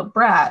spoiled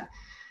brat.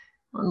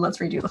 And let's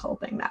redo the whole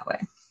thing that way.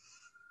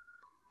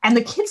 And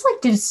the kids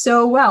did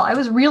so well. I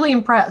was really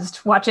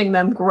impressed watching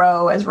them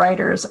grow as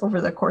writers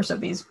over the course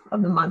of the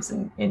months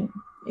in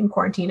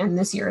quarantine and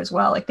this year as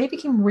well. Like they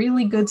became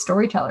really good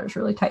storytellers,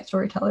 really tight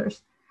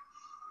storytellers.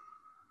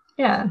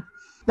 Yeah.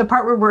 The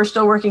part where we're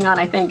still working on,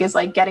 I think, is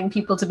like getting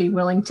people to be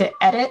willing to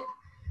edit.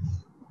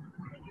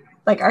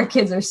 Like our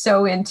kids are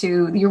so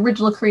into the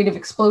original creative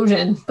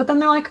explosion, but then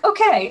they're like,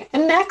 okay,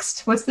 and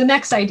next, what's the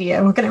next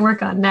idea? What can I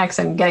work on next?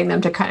 And getting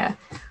them to kind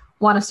of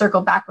want to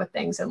circle back with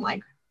things and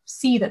like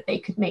see that they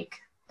could make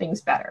things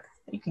better.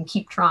 You can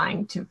keep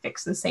trying to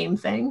fix the same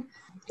thing.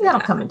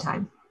 That'll come in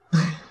time.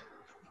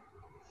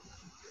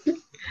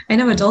 I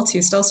know adults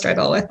who still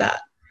struggle with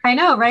that. I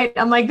know, right?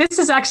 I'm like, this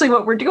is actually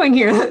what we're doing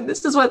here.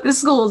 This is what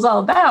this school is all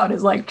about,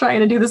 is like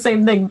trying to do the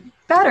same thing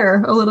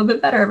better, a little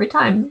bit better every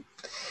time.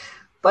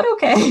 But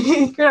okay,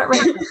 you're not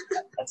ready.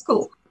 That's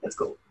cool. That's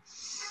cool.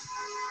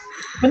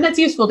 When that's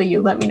useful to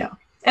you, let me know.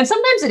 And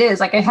sometimes it is.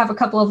 Like I have a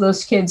couple of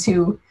those kids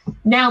who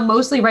now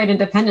mostly write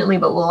independently,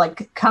 but will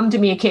like come to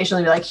me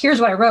occasionally and be like,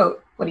 here's what I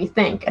wrote. What do you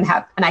think? And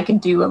I can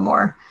do a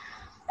more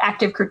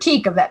active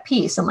critique of that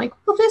piece. I'm like,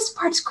 well, this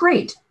part's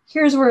great.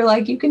 Here's where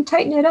like you can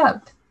tighten it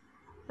up.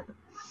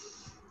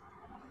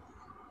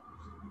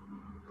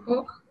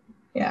 Cool.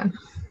 Yeah.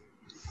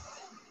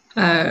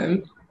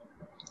 To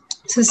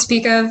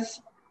speak of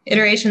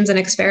iterations and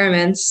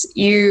experiments,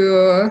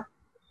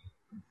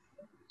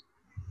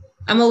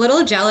 I'm a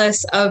little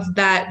jealous of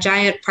that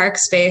giant park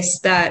space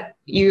that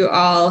you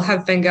all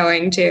have been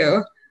going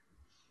to,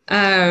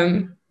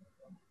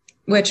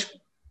 which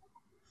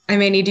I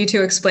may need you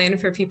to explain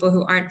for people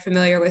who aren't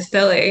familiar with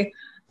Philly.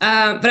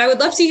 But I would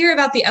love to hear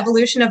about the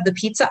evolution of the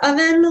pizza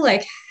oven,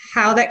 like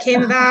how that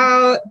came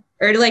about,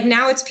 or like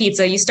now it's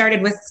pizza. You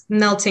started with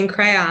melting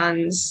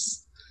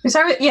crayons.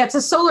 It's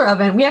a solar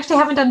oven. We actually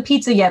haven't done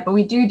pizza yet, but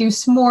we do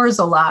s'mores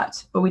a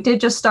lot. But we did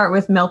just start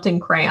with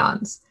melting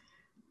crayons.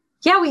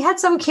 Yeah, we had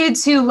some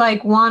kids who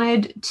like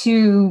wanted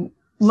to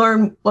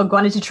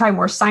try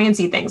more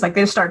sciencey things. Like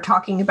they started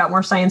talking about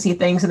more sciencey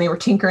things and they were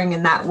tinkering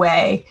in that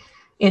way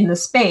in the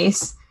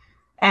space.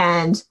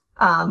 And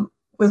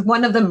with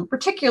one of them in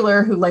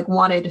particular who like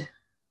wanted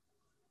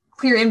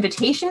clear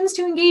invitations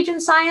to engage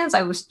in science,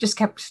 I was just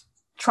kept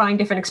trying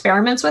different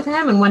experiments with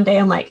him. And one day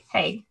I'm like,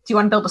 hey, do you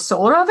want to build a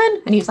solar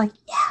oven? And he's like,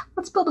 yeah,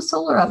 let's build a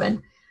solar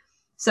oven.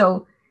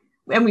 So,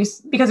 and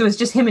because it was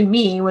just him and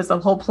me was the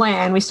whole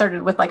plan, we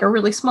started with like a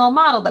really small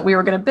model that we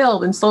were going to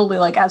build. And slowly,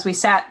 like as we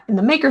sat in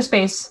the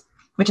makerspace,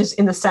 which is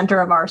in the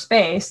center of our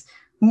space,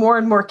 more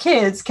and more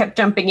kids kept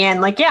jumping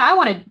in like, yeah,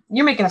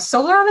 you're making a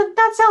solar oven?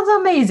 That sounds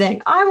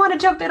amazing. I want to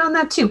jump in on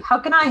that too. How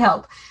can I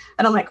help?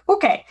 And I'm like,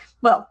 okay,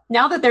 well,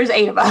 now that there's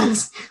 8 of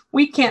us,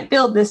 we can't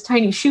build this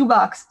tiny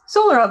shoebox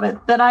solar oven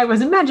that I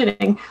was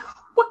imagining.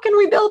 What can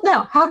we build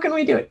now? How can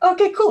we do it?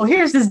 Okay, cool.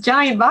 Here's this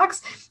giant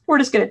box. We're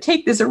just going to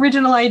take this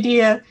original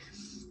idea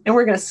and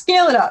we're going to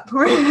scale it up.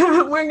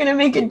 We're going to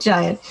make it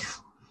giant.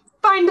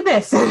 Find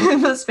this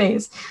in the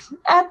space.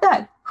 Add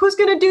that. Who's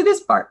going to do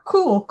this part?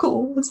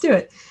 Cool. Let's do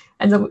it.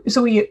 And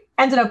so we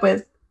ended up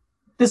with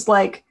this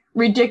like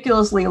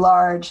ridiculously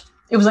large,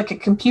 it was like a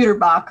computer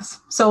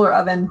box solar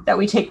oven that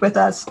we take with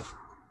us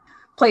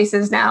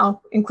places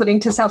now, including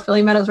to South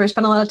Philly Meadows, where we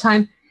spent a lot of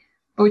time.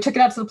 But we took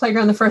it out to the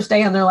playground the first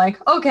day and they're like,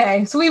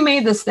 okay, so we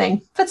made this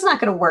thing. That's not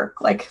going to work.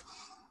 Like,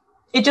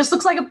 it just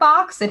looks like a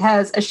box. It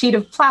has a sheet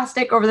of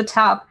plastic over the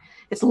top.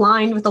 It's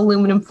lined with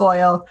aluminum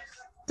foil.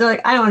 They're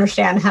like, I don't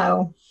understand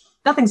how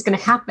nothing's going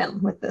to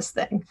happen with this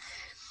thing.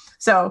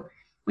 So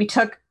we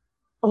took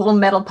a little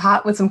metal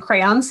pot with some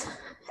crayons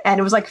and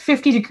it was like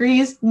 50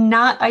 degrees,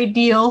 not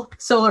ideal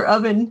solar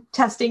oven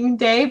testing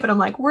day. But I'm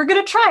like, we're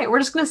going to try it. We're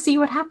just going to see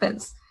what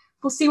happens.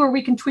 We'll see where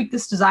we can tweak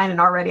this design.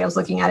 And already I was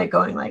looking at it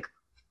going like,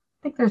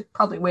 I think there's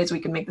probably ways we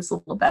can make this a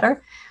little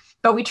better.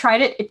 But we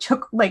tried it. It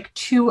took like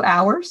 2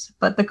 hours,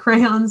 but the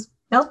crayons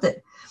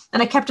melted.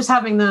 And I kept just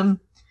having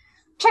them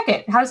check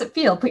it. How does it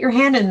feel? Put your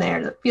hand in there.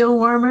 Does it feel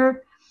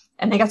warmer?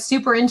 And they got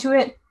super into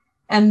it.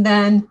 And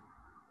then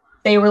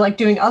they were like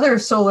doing other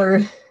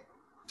solar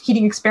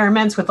heating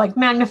experiments with like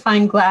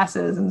magnifying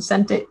glasses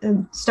and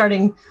and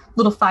starting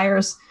little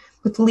fires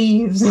with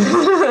leaves,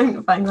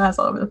 magnifying glass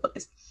all over the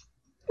place.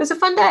 It was a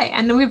fun day.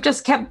 And then we've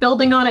just kept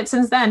building on it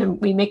since then.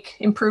 And we make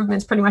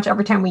improvements pretty much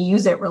every time we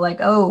use it. We're like,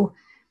 oh,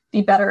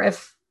 be better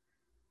if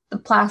the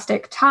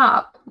plastic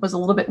top was a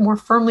little bit more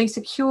firmly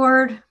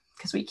secured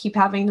because we keep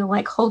having to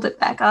like hold it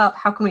back up.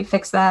 How can we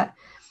fix that?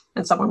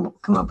 And someone will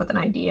come up with an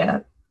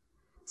idea.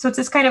 So it's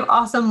this kind of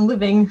awesome,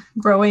 living,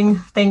 growing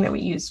thing that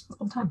we use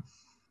all the time.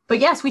 But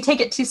yes, we take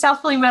it to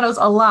South Philly Meadows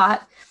a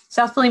lot.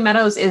 South Philly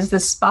Meadows is the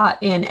spot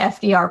in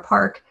FDR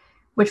Park,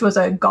 which was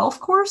a golf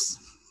course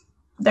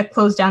that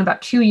closed down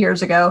about 2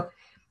 years ago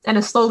and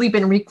has slowly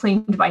been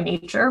reclaimed by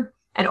nature.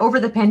 And over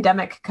the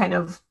pandemic, kind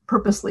of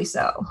purposely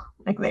so.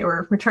 Like they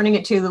were returning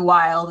it to the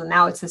wild, and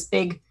now it's this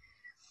big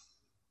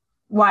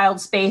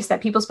wild space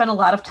that people spend a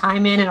lot of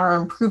time in and are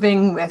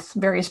improving with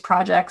various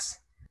projects,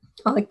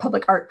 like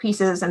public art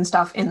pieces and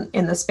stuff in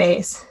the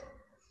space.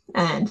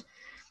 And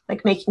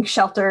like making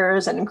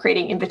shelters and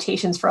creating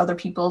invitations for other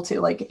people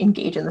to like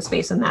engage in the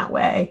space in that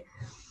way.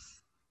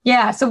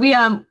 Yeah, so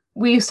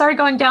we started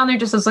going down there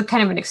just as a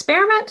kind of an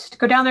experiment to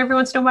go down there every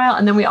once in a while.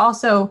 And then we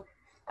also,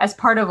 as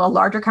part of a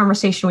larger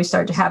conversation we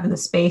started to have in the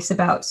space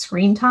about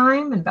screen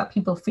time and about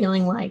people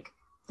feeling like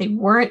they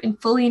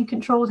weren't fully in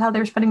control of how they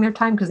were spending their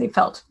time because they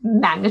felt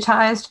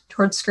magnetized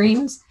towards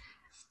screens,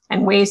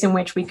 and ways in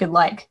which we could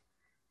like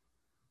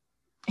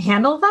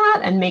handle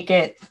that and make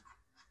it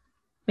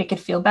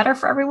feel better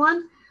for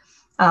everyone.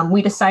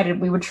 We decided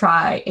we would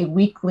try a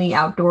weekly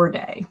outdoor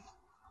day,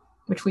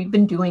 which we've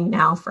been doing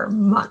now for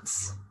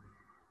months.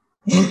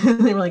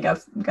 They really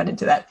got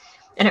into that.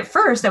 And at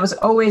first, that was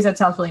always at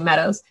South Philly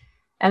Meadows.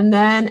 And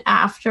then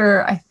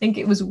after, I think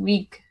it was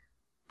week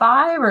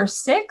 5 or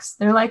 6,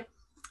 they're like,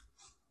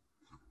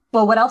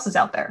 well, what else is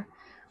out there?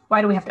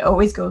 Why do we have to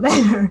always go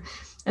there?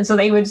 And so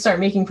they would start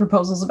making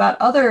proposals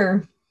about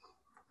other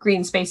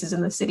green spaces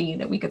in the city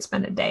that we could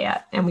spend a day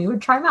at, and we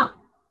would try them out.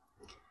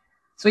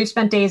 So we've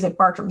spent days at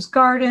Bartram's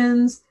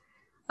Gardens,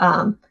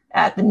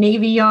 at the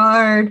Navy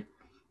Yard,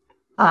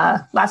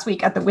 last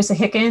week at the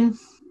Wissahickon.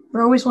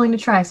 We're always willing to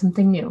try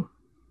something new.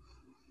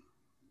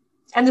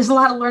 And there's a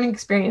lot of learning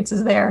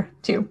experiences there,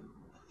 too.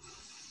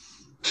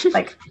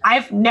 Like,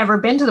 I've never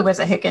been to the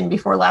Wissahickon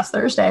before last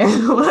Thursday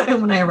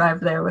when I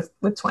arrived there with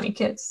 20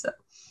 kids. So.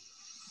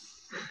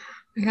 Oh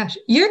my gosh.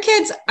 Your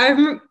kids,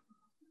 I'm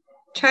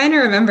trying to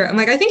remember. I'm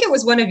like, I think it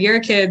was one of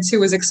your kids who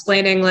was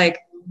explaining, like,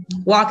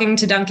 walking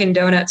to Dunkin'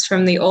 Donuts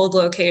from the old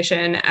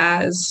location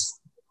as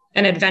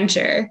an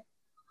adventure.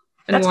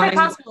 That's quite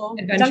possible.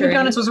 Dunkin'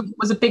 Donuts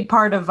was a big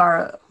part of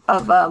our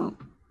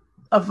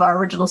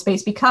original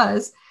space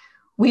because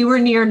we were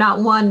near not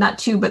 1, not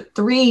 2, but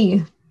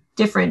 3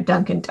 different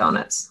Dunkin'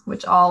 Donuts,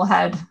 which all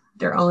had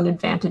their own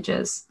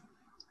advantages.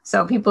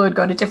 So people would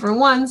go to different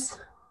ones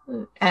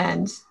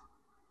and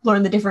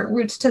learn the different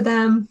routes to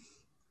them.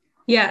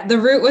 Yeah, the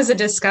route was a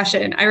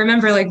discussion. I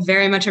remember like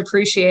very much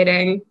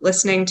appreciating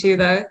listening to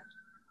the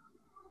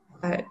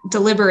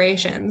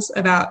deliberations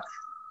about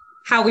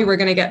how we were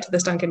going to get to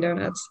this Dunkin'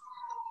 Donuts.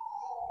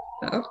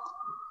 So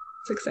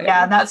it's exciting.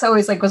 Yeah, that's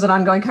always like was an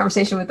ongoing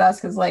conversation with us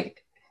because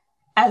like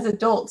as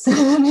adults.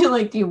 You're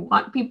like, do you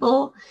want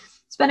people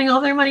spending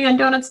all their money on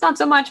donuts? Not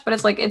so much, but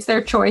it's like, it's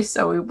their choice.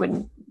 So we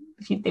wouldn't,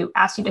 if they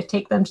asked you to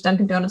take them to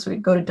Dunkin' Donuts,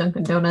 we'd go to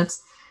Dunkin'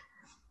 Donuts.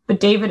 But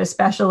David,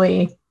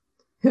 especially,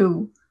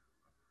 who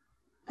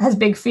has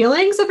big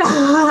feelings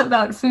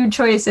about food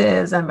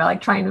choices and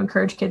like trying to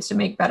encourage kids to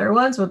make better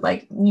ones, would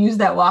like use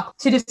that walk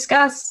to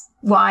discuss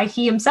why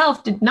he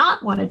himself did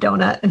not want a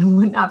donut and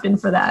wouldn't opt in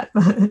for that.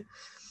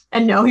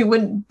 And no, he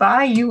wouldn't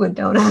buy you a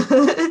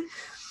donut.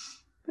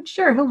 But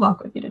sure, he'll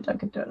walk with you to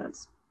Dunkin'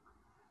 Donuts.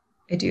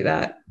 I do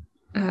that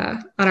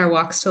on our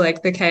walks to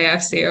like the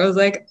KFC. I was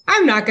like,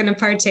 I'm not going to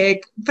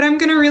partake, but I'm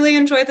going to really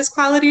enjoy this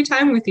quality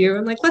time with you.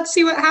 And like, let's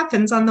see what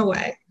happens on the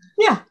way.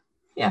 Yeah.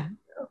 Yeah.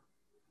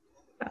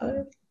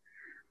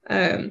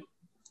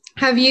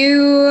 Have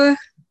you,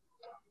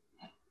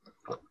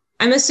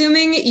 I'm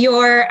assuming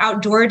your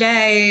outdoor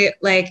day,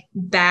 like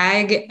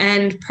bag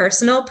and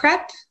personal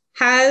prep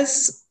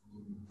has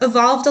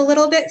evolved a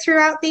little bit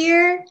throughout the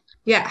year.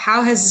 Yeah.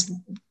 How has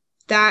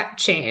that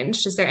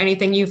changed? Is there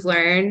anything you've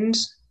learned?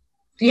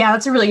 Yeah,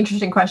 that's a really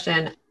interesting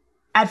question.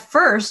 At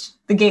first,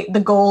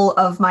 the goal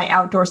of my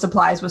outdoor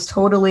supplies was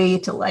totally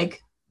to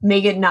like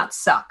make it not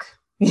suck.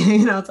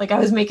 It's like I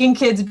was making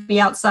kids be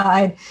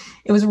outside.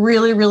 It was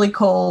really, really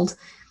cold.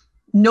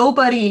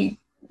 Nobody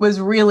was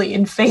really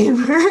in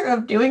favor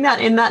of doing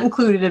that, and that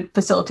included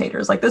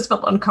facilitators. Like this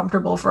felt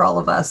uncomfortable for all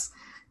of us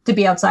to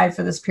be outside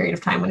for this period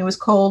of time when it was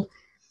cold.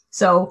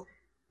 So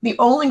the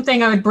only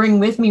thing I would bring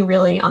with me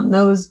really on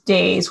those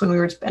days when we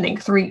were spending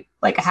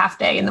a half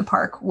day in the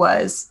park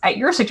was, at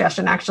your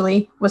suggestion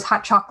actually, was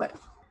hot chocolate.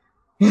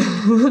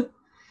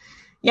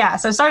 Yeah,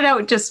 so I started out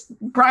with just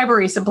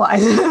bribery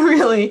supplies,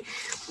 really.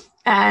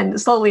 And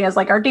slowly, as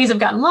like our days have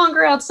gotten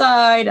longer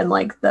outside and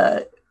like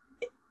the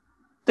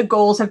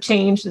goals have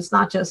changed, it's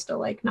not just to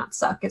like not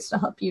suck, it's to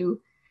help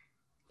you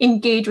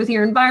engage with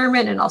your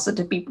environment and also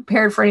to be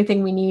prepared for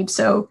anything we need.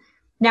 So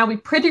now we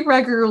pretty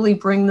regularly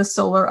bring the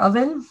solar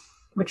oven,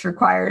 which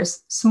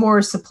requires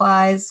s'mores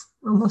supplies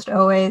almost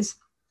always,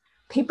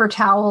 paper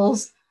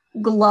towels,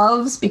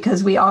 gloves,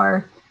 because we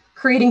are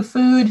creating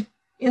food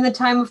in the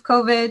time of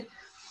COVID.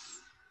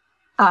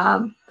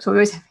 So we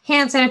always have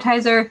hand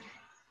sanitizer.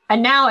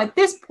 And now at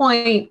this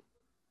point,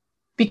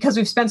 because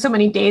we've spent so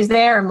many days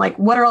there, I'm like,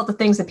 what are all the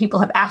things that people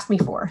have asked me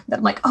for? That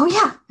I'm like, oh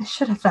yeah, I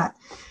should have that.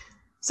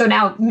 So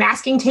now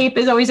masking tape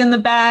is always in the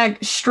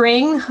bag.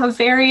 String of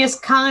various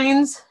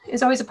kinds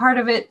is always a part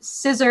of it.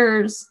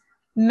 Scissors,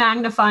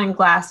 magnifying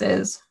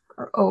glasses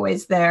are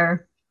always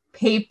there.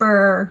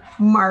 Paper,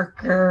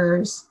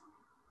 markers.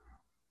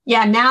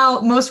 Yeah,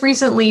 now most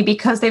recently,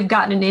 because they've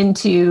gotten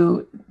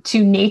into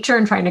nature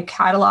and trying to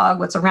catalog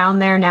what's around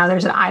there, now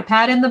there's an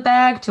iPad in the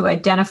bag to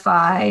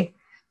identify,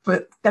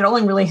 but that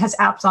only really has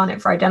apps on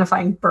it for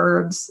identifying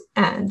birds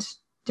and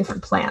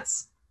different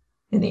plants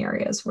in the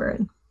areas we're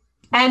in.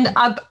 And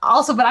but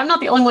I'm not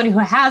the only one who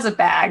has a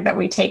bag that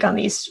we take on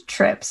these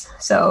trips.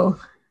 So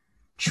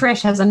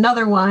Trish has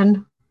another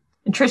one,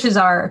 and Trish is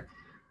our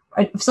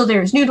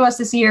facilitator who's new to us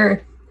this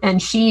year,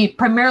 and she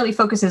primarily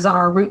focuses on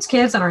our Roots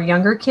kids and our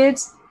younger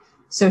kids.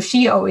 So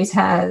she always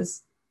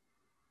has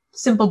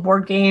simple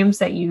board games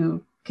that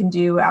you can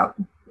do out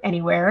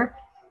anywhere.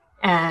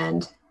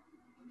 And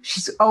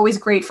she's always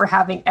great for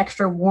having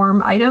extra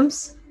warm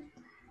items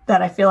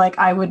that I feel like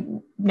I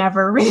would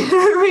never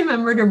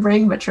remember to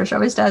bring, but Trish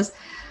always does.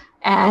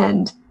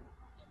 And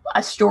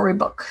a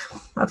storybook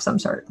of some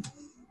sort.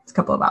 There's a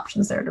couple of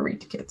options there to read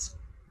to kids.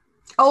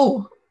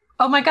 Oh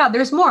my God,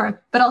 there's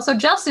more. But also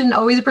Justin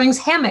always brings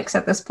hammocks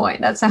at this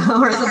point. That's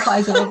how our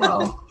supplies will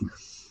go.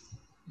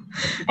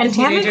 And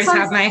teenagers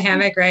have my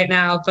hammock right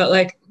now, but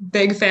like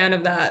big fan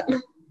of that.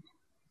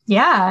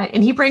 Yeah,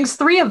 and he brings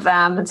 3 of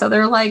them. And so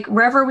they're like,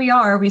 wherever we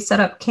are, we set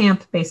up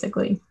camp,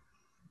 basically.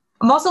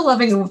 I'm also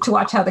loving to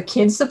watch how the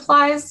kids'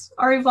 supplies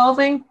are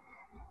evolving.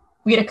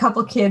 We had a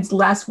couple kids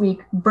last week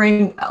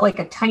bring like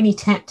a tiny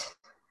tent.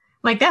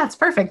 I'm like, that's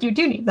perfect. You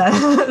do need that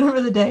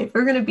for the day. If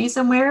we're going to be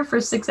somewhere for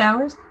 6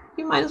 hours,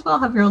 you might as well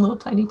have your own little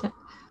tiny tent.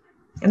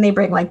 And they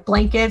bring like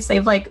blankets. They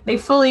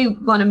fully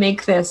want to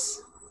make this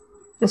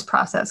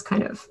process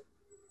kind of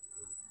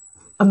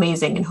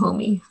amazing and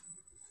homey.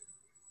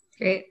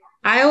 Great.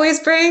 I always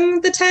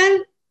bring the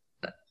tent,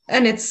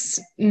 and it's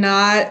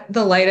not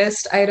the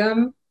lightest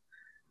item.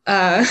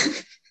 I'm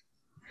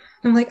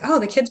like, oh,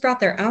 the kids brought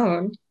their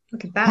own.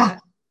 Look at that.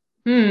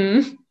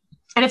 And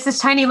it's this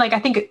tiny, like, I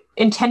think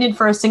intended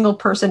for a single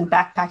person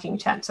backpacking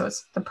tent. So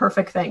it's the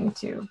perfect thing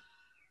to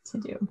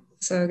do.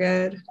 So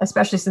good.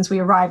 Especially since we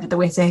arrived at the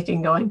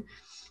Waysahiking going,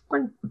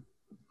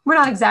 we're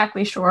not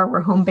exactly sure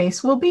where home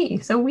base will be.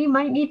 So we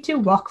might need to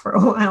walk for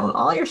a while, and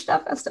all your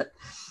stuff has to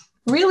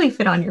really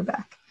fit on your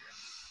back.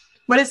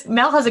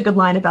 Mel has a good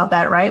line about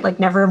that, right? Like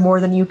never more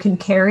than you can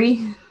carry,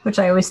 which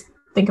I always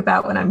think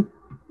about when I'm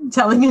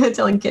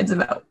telling kids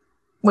about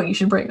what you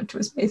should bring into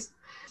a space.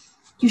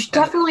 You should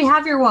definitely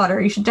have your water.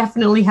 You should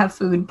definitely have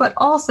food, but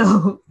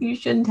also you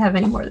shouldn't have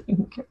any more than you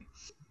can carry.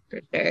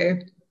 For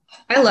sure.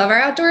 I love our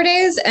outdoor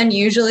days and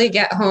usually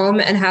get home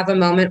and have a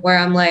moment where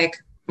I'm like,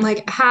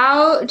 like,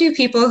 how do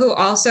people who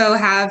also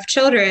have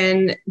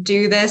children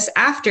do this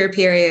after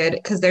period?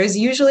 Because there's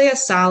usually a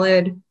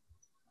solid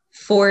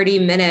 40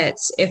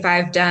 minutes if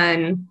I've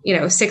done,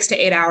 6 to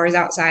 8 hours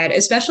outside,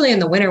 especially in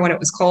the winter when it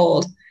was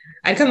cold.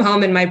 I'd come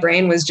home and my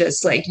brain was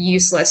just like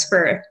useless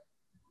for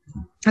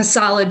a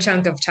solid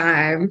chunk of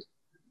time.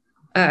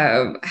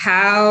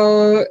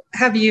 How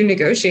have you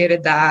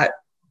negotiated that?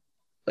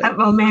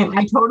 Oh man,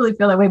 I totally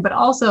feel that way. But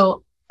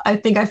also, I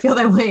think I feel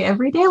that way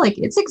every day. Like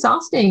it's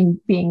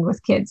exhausting being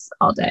with kids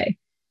all day.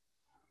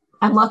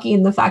 I'm lucky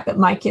in the fact that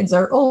my kids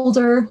are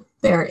older.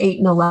 They're 8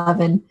 and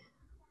 11.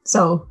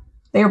 So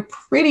they're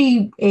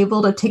pretty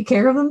able to take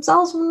care of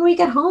themselves when we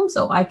get home.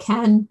 So I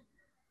can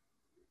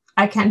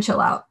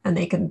chill out and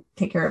they can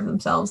take care of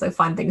themselves. They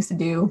find things to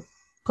do,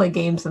 play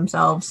games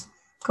themselves,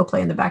 go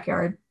play in the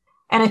backyard.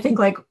 And I think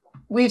like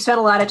we've spent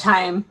a lot of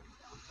time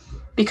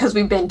because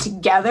we've been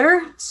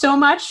together so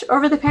much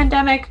over the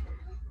pandemic,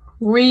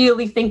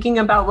 really thinking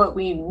about what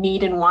we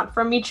need and want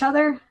from each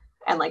other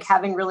and like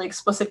having really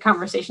explicit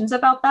conversations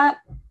about that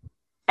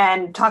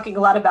and talking a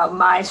lot about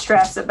my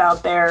stress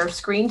about their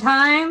screen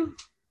time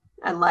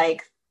and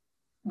like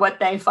what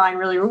they find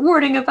really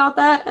rewarding about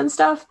that and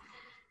stuff.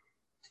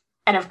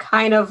 And have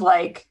kind of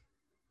like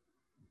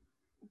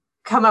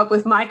come up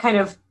with my kind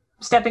of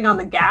stepping on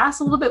the gas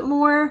a little bit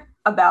more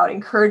about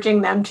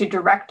encouraging them to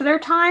direct their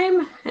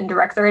time and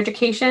direct their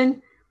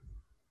education,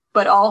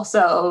 but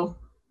also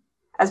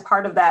as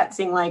part of that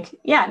seeing like,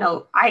 yeah,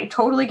 no, I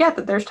totally get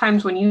that there's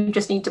times when you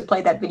just need to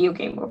play that video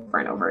game over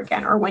and over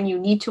again, or when you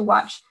need to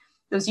watch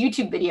those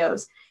YouTube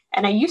videos.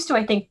 And I used to,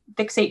 I think,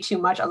 fixate too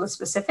much on the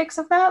specifics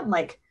of that.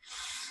 Like,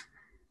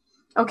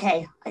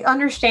 okay, I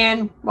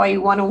understand why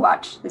you want to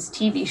watch this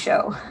TV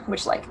show,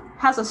 which like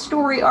has a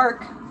story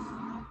arc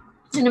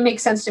and it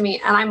makes sense to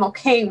me. And I'm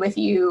okay with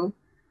you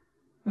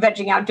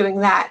vegging out doing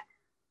that.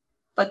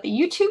 But the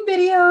YouTube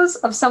videos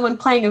of someone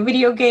playing a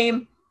video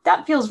game,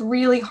 that feels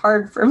really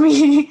hard for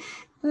me.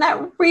 And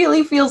that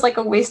really feels like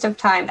a waste of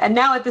time. And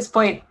now at this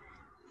point,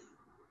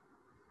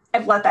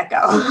 I've let that go.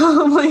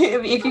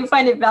 If you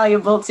find it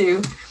valuable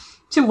to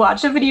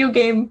watch a video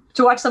game,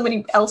 to watch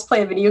somebody else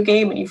play a video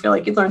game and you feel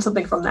like you learned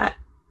something from that,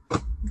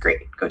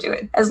 great, go do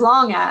it. As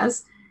long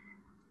as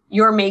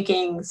you're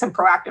making some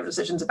proactive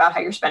decisions about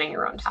how you're spending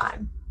your own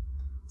time.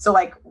 So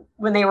like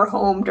when they were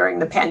home during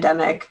the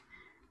pandemic,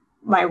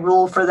 my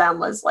rule for them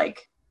was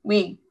like,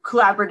 we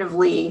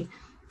collaboratively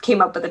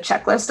came up with a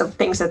checklist of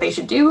things that they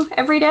should do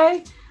every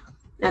day.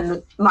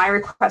 And my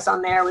request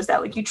on there was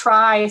that like you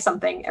try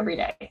something every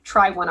day,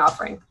 try one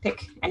offering,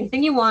 pick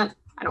anything you want.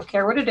 I don't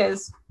care what it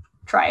is,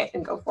 try it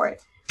and go for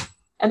it.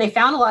 And they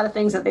found a lot of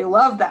things that they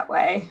loved that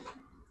way.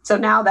 So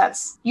now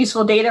that's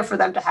useful data for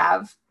them to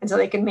have. And so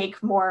they can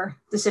make more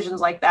decisions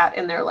like that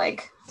in their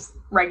like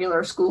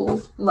regular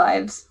school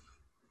lives.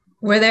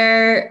 Were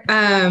there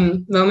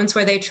moments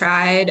where they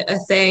tried a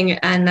thing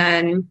and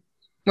then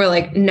were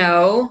like,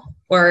 no,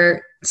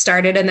 or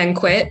started and then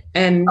quit?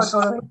 And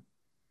totally.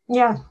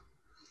 Yeah.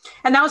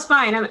 And that was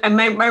fine. And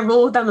my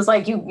rule with them was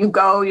like, you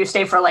go, you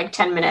stay for like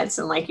 10 minutes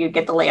and like you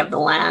get the lay of the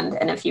land.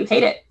 And if you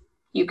hate it,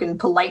 you can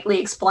politely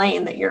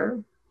explain that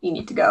you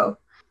need to go.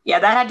 Yeah,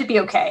 that had to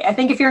be okay. I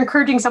think if you're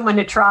encouraging someone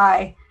to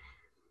try,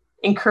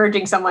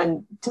 encouraging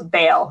someone to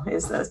bail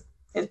is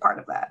part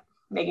of that,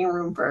 making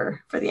room for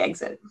the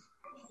exit.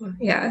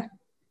 Yeah,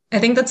 I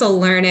think that's a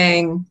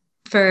learning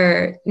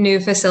for new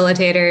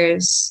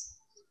facilitators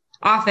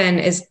often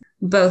is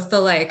both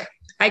the like,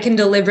 I can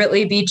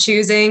deliberately be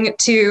choosing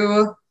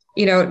to,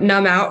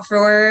 numb out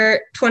for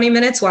 20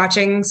 minutes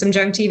watching some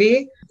junk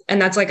TV.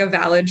 And that's like a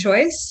valid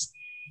choice.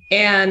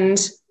 And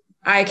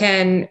I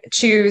can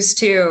choose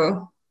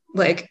to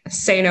like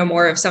say no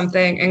more of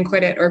something and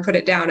quit it or put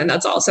it down. And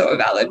that's also a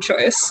valid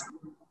choice.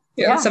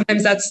 Yeah.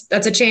 Sometimes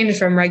that's a change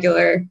from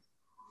regular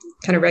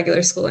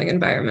schooling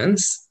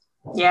environments.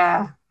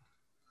 Yeah.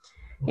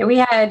 Yeah. We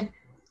had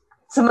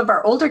some of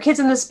our older kids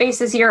in the space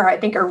this year, I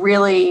think are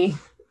really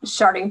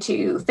starting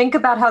to think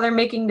about how they're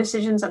making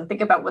decisions and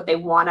think about what they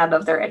want out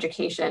of their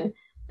education.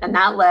 And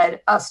that led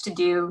us to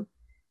do,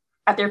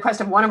 at the request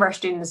of one of our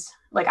students,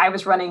 like I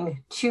was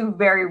running 2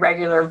 very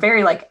regular,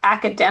 very like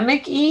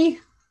academic-y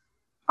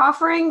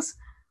offerings.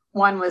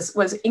 One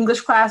was English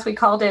class, we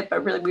called it,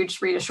 but really we would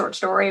just read a short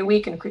story a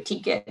week and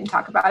critique it and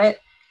talk about it.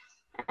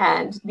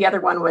 And the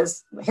other one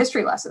was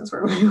history lessons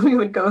where we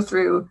would go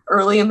through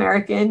early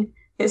American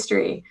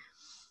history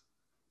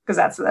because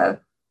that's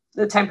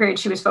the time period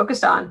she was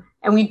focused on.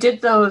 And we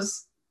did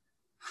those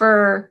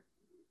for,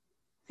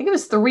 I think it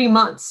was 3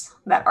 months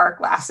that arc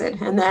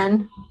lasted. And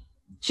then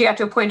she got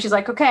to a point, she's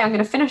like, okay, I'm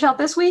going to finish out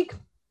this week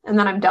and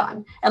then I'm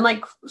done. And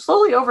like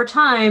slowly over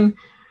time,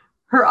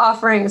 her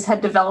offerings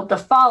had developed a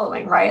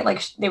following, right?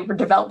 Like they were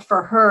developed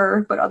for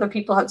her, but other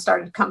people had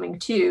started coming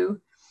too.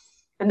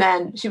 And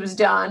then she was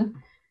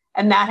done.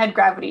 And that had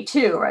gravity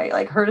too, right?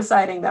 Like her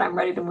deciding that I'm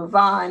ready to move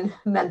on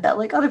meant that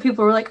like other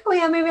people were like, oh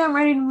yeah, maybe I'm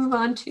ready to move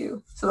on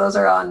too. So those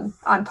are on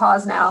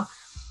pause now,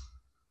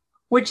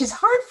 which is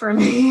hard for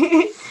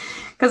me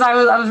because I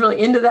was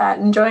really into that,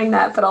 enjoying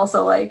that, but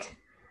also like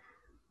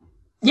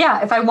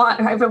yeah, if I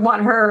want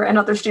her and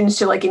other students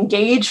to like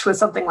engage with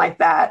something like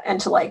that and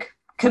to like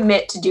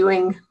commit to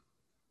doing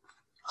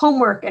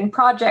homework and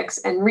projects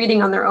and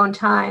reading on their own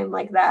time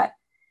like that,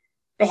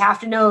 they have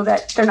to know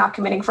that they're not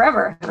committing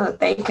forever, that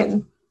they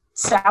can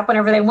stop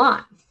whenever they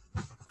want.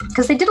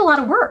 Because they did a lot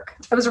of work.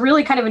 It was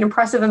really kind of an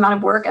impressive amount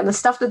of work, and the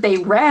stuff that they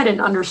read and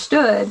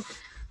understood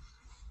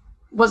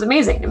was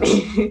amazing to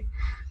me.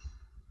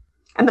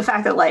 And the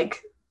fact that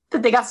like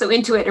that they got so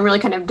into it and really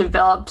kind of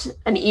developed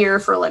an ear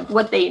for like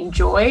what they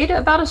enjoyed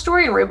about a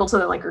story and were able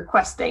to like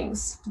request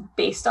things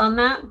based on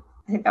that.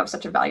 I think that was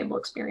such a valuable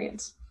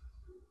experience.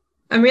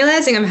 I'm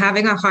realizing I'm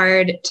having a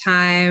hard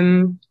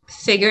time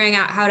figuring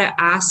out how to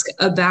ask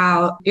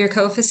about your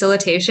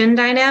co-facilitation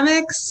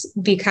dynamics,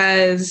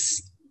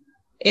 because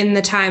in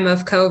the time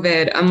of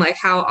COVID, I'm like,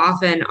 how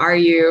often are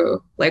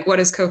you, like, what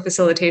does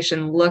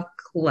co-facilitation look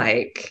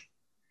like?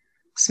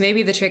 So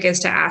maybe the trick is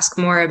to ask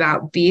more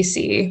about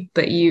BC,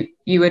 but you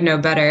would know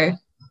better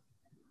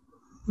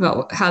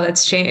about how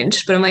that's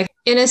changed. But I'm like,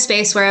 in a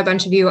space where a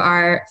bunch of you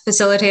are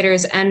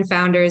facilitators and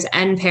founders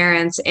and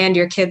parents and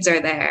your kids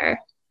are there,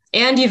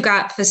 and you've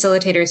got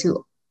facilitators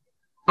who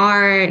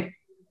aren't,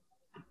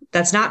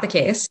 that's not the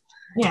case,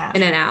 yeah,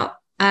 in and out.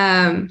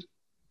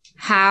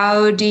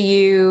 How do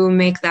you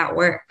make that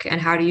work, and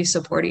how do you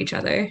support each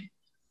other?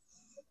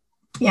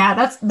 Yeah,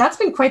 that's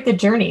been quite the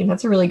journey.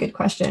 That's a really good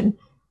question.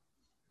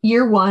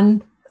 Year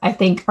one, I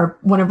think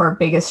one of our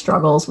biggest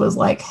struggles was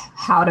like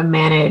how to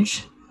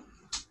manage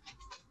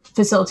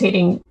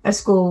facilitating a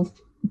school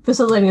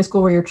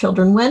where your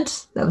children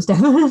went. That was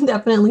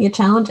definitely a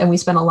challenge. And we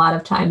spent a lot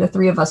of time, the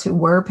three of us who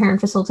were parent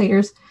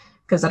facilitators,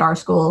 because at our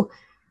school,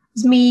 it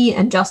was me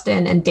and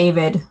Justin and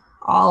David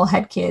all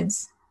had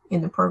kids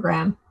in the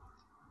program.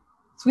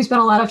 So we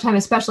spent a lot of time,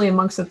 especially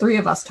amongst the three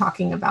of us,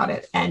 talking about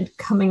it and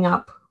coming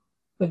up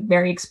with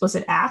very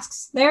explicit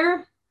asks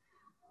there.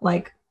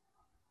 Like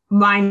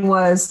mine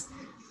was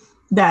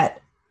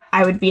that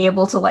I would be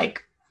able to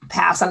like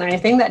pass on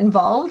anything that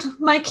involved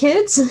my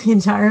kids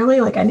entirely.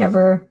 Like I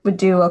never would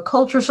do a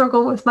culture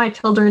circle with my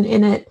children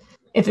in it.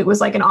 If it was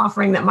like an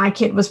offering that my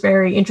kid was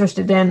very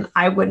interested in,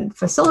 I wouldn't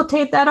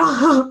facilitate that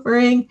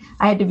offering.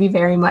 I had to be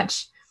very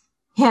much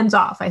hands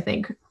off, I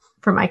think,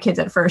 for my kids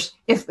at first.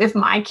 If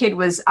my kid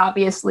was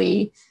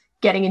obviously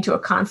getting into a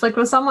conflict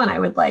with someone, I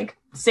would like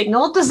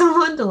signal to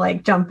someone to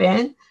like jump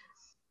in,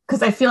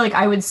 because I feel like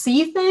I would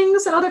see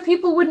things that other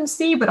people wouldn't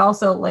see, but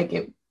also like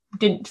I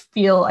didn't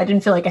feel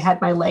like I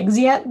had my legs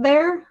yet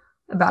there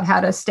about how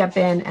to step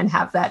in and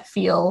have that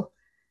feel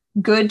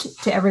good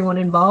to everyone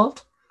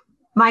involved.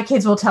 My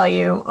kids will tell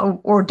you,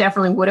 or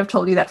definitely would have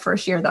told you that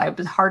first year, that I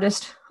was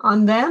hardest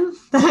on them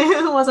than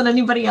I was on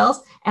anybody else.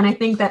 And I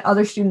think that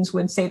other students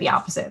would say the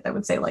opposite. That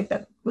would say like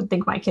that would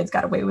think my kids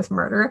got away with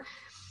murder.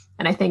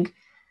 And I think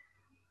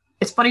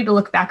it's funny to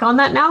look back on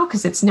that now,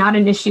 because it's not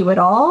an issue at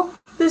all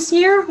this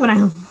year. When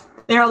I'm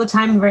there all the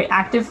time, very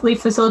actively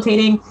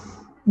facilitating,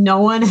 no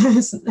one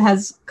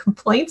has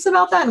complaints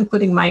about that,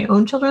 including my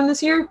own children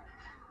this year,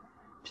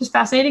 which is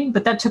fascinating.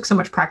 But that took so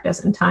much practice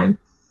and time.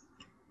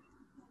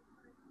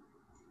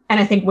 And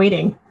I think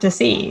waiting to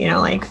see,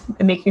 like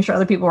making sure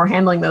other people were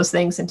handling those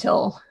things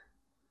until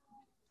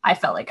I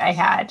felt like I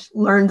had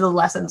learned the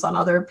lessons on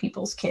other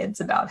people's kids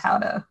about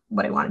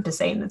what I wanted to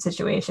say in that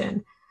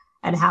situation,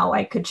 and how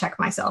I could check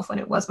myself when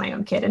it was my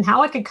own kid, and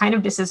how I could kind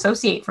of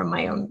disassociate from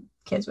my own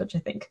kids, which I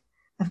think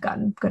I've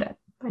gotten good at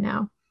by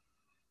now.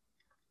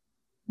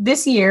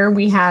 This year,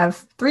 we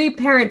have 3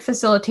 parent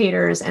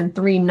facilitators and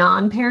 3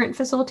 non-parent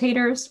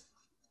facilitators.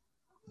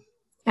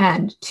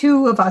 And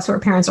 2 of us who are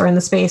parents are in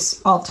the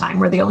space all the time.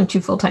 We're the only 2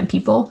 full-time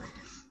people.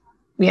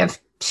 We have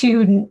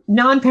 2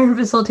 non-parent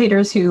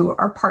facilitators who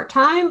are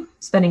part-time,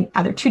 spending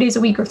either 2 days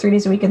a week or 3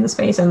 days a week in the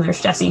space. And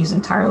there's Jesse, who's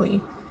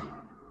entirely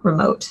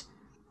remote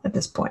at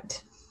this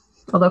point,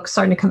 although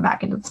starting to come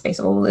back into the space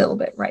a little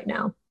bit right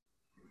now.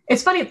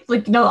 It's funny,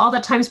 like, all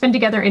that time spent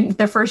together in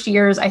the first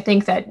years, I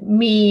think that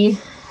me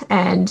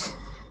and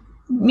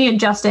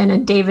Justin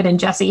and David and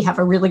Jesse have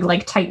a really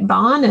like tight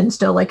bond, and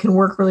still like can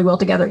work really well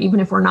together, even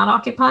if we're not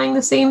occupying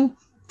the same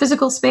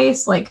physical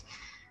space. Like,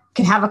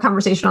 can have a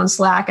conversation on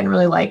Slack and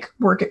really like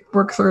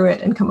work through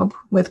it and come up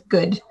with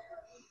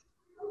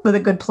a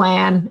good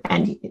plan,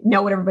 and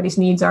know what everybody's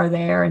needs are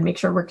there, and make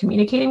sure we're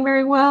communicating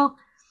very well.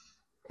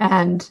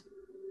 And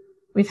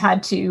we've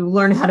had to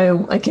learn how to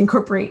like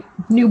incorporate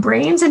new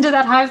brains into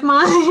that hive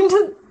mind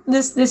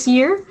this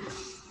year,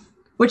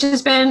 which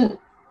has been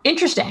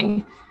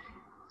interesting,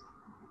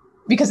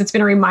 because it's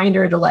been a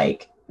reminder to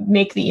like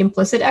make the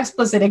implicit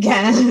explicit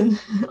again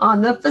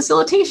on the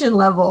facilitation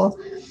level,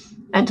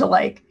 and to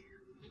like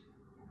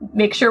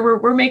make sure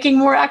we're making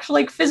more actual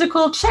like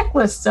physical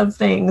checklists of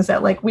things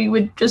that like we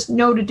would just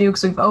know to do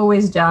because we've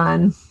always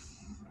done,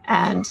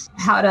 and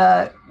how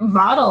to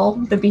model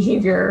the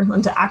behavior,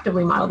 and to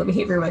actively model the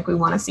behavior like we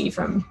want to see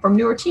from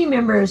newer team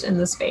members in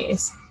the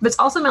space. But it's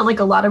also meant like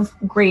a lot of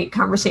great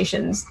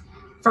conversations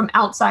from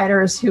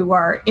outsiders who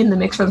are in the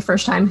mix for the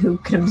first time, who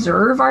can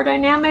observe our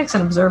dynamics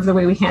and observe the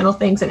way we handle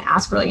things and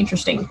ask really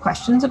interesting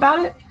questions about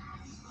it.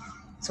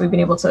 So we've been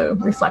able to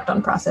reflect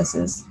on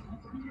processes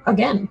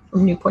again,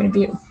 from a new point of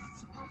view.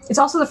 It's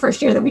also the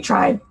first year that we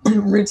tried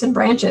roots and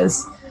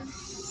branches.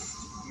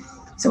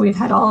 So we've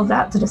had all of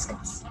that to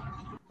discuss.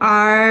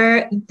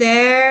 Are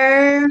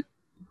there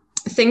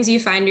things you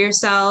find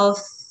yourself,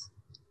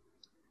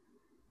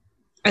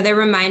 are there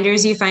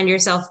reminders you find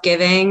yourself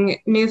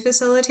giving new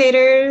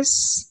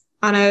facilitators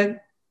on a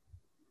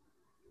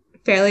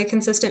fairly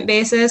consistent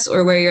basis,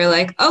 or where you're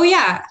like, oh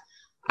yeah,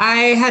 I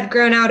had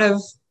grown out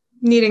of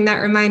needing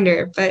that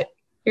reminder, but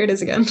here it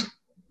is again?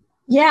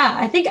 Yeah,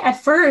 I think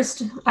at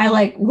first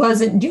I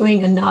wasn't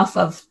doing enough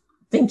of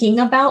thinking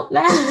about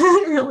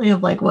that really,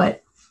 of like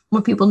what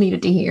people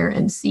needed to hear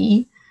and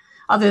see,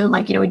 other than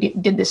we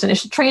did this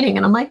initial training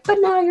and I'm like, but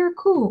now you're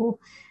cool.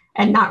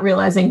 And not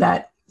realizing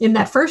that in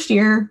that first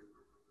year,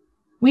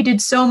 we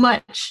did so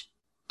much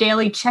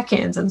daily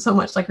check-ins and so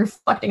much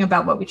reflecting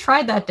about what we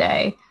tried that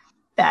day,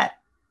 that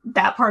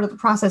part of the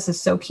process is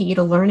so key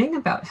to learning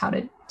about how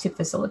to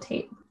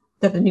facilitate,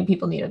 that the new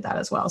people needed that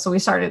as well. So we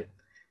started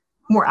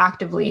more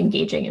actively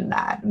engaging in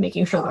that,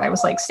 making sure that I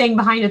was staying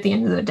behind at the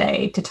end of the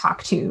day to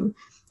talk to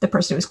the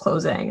person who's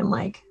closing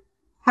and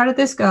how did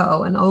this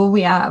go? And oh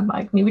yeah,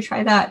 maybe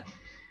try that.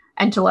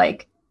 And to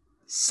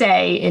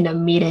say in a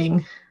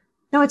meeting,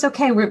 no, it's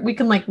okay. We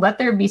can let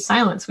there be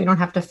silence. We don't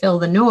have to fill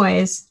the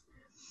noise,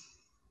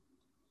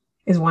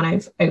 is one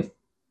I've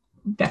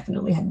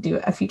definitely had to do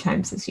a few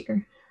times this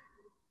year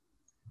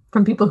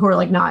from people who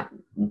are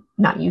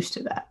not used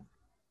to that.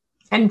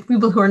 And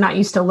people who are not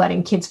used to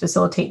letting kids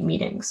facilitate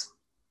meetings.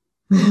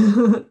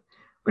 We're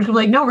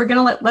no, we're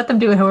going to let them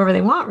do it however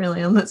they want,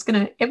 really. And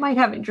it might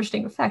have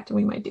interesting effect. And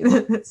we might do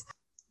this.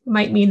 It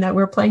might mean that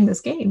we're playing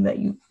this game that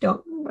you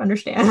don't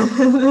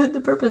understand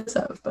the purpose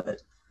of, but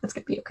that's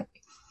going to be okay.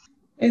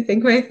 I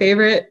think my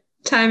favorite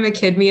time a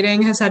kid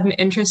meeting has had an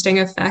interesting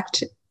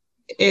effect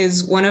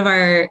is one of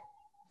our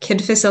kid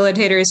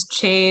facilitators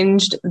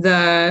changed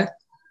the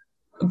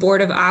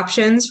board of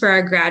options for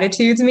our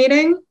gratitudes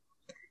meeting.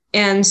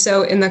 And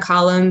so in the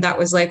column that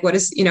was what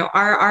is,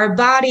 are our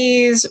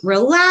bodies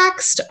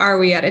relaxed? Are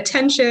we at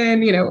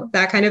attention?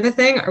 That kind of a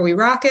thing. Are we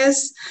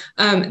raucous?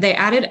 They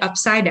added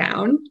upside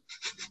down.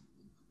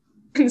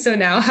 And so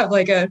now have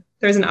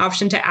there's an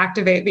option to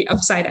activate the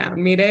upside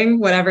down meeting,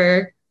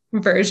 whatever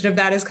version of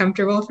that is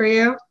comfortable for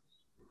you.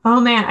 Oh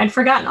man, I'd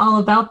forgotten all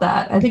about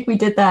that. I think we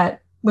did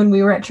that when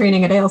we were at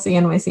training at ALC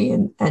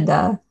NYC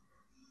and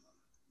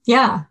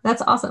yeah,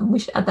 that's awesome. We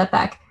should add that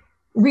back.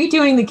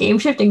 Redoing the game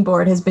shifting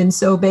board has been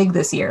so big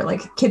this year.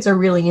 Kids are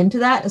really into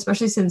that,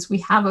 especially since we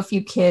have a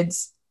few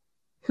kids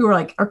who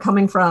are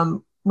coming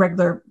from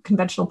regular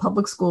conventional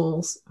public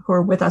schools who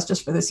are with us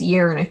just for this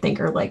year. And I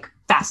think are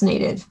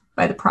fascinated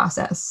by the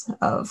process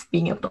of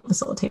being able to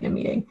facilitate a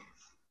meeting.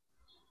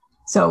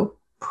 So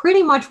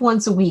pretty much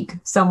once a week,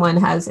 someone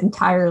has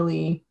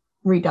entirely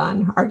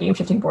redone our game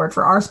shifting board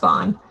for our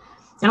spawn.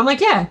 And I'm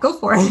yeah, go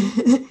for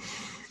it.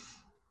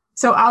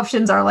 So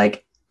options are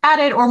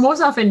added or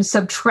most often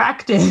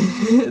subtracted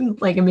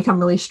and become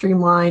really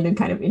streamlined and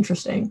kind of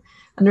interesting.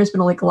 And there's been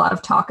a lot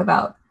of talk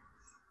about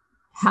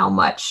how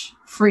much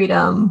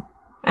freedom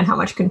and how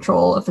much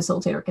control a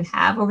facilitator can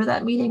have over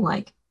that meeting.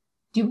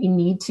 Do we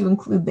need to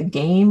include the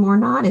game or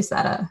not? Is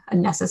that a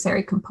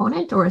necessary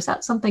component, or is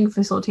that something a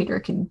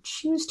facilitator can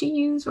choose to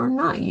use or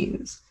not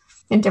use?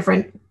 And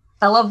different,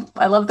 I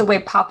love the way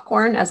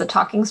popcorn as a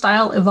talking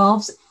style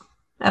evolves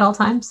at all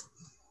times.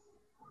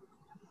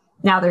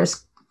 Now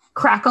there's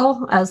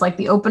crackle as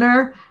the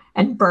opener,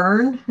 and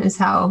burn is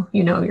how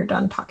you're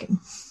done talking.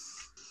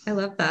 I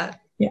love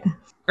that. Yeah.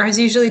 Ours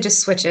usually just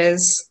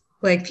switches.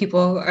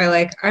 People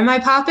are am I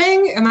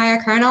popping? Am I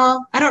a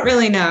kernel? I don't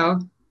really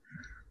know.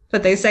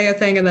 But they say a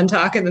thing and then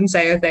talk and then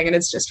say a thing, and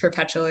it's just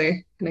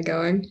perpetually kind of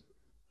going.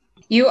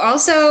 You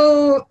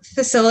also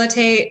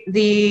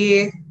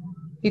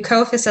you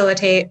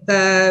co-facilitate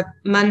the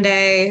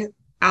Monday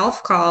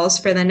ALF calls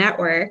for the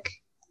network.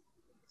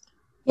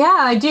 Yeah,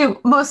 I do.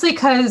 Mostly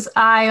because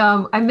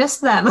I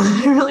missed them.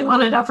 I really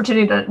wanted an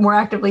opportunity to more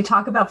actively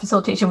talk about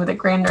facilitation with a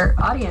grander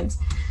audience.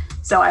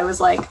 So I was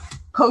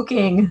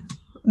poking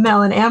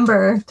Mel and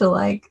Amber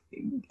to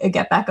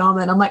get back on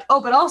that. I'm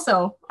oh, but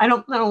also I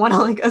don't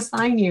want to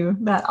assign you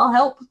that. I'll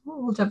help.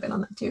 We'll jump in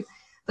on that too.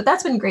 But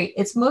that's been great.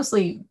 It's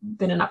mostly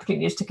been an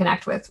opportunity just to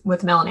connect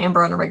with Mel and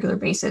Amber on a regular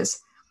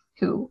basis,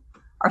 who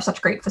are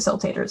such great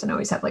facilitators and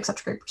always have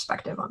such great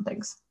perspective on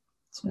things.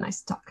 It's been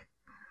nice to talk.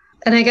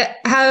 And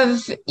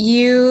have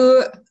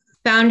you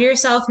found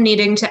yourself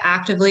needing to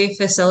actively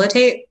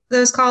facilitate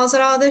those calls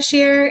at all this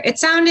year? It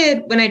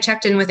sounded, when I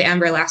checked in with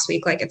Amber last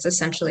week, it's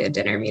essentially a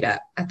dinner meetup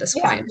at this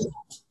point.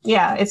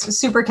 Yeah, it's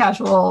super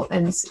casual.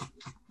 And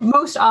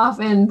most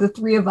often the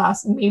three of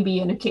us, maybe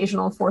an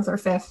occasional fourth or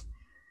fifth,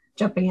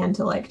 jumping in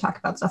to talk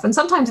about stuff. And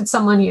sometimes it's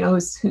someone,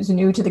 who's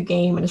new to the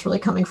game and is really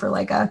coming for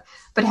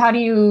but how do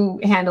you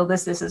handle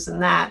this,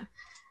 and that?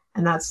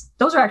 And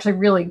those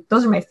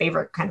are my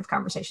favorite kind of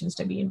conversations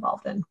to be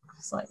involved in.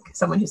 It's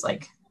someone who's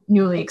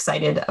newly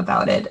excited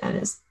about it and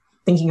is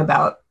thinking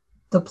about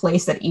the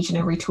place that each and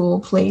every tool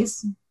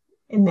plays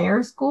in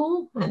their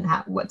school and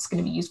what's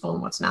going to be useful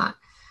and what's not.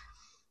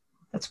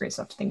 That's great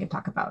stuff to think and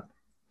talk about.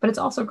 But it's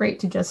also great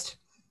to just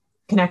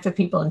connect with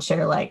people and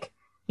share, like,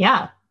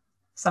 yeah,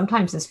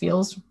 sometimes this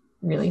feels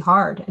really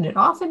hard, and it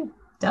often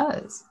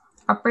does.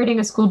 Operating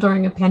a school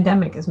during a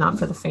pandemic is not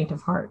for the faint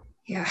of heart.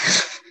 Yeah.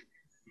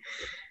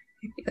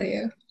 I feel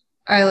you.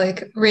 Our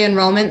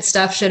re-enrollment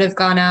stuff should have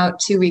gone out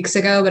 2 weeks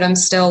ago, but I'm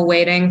still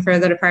waiting for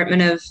the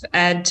Department of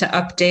Ed to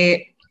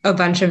update a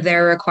bunch of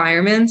their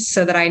requirements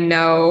so that I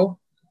know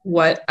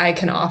what I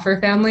can offer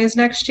families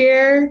next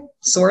year,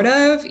 sort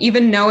of,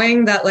 even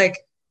knowing that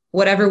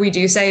whatever we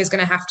do say is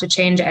going to have to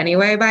change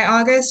anyway by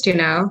August,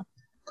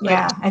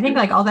 Yeah, I think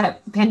all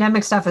that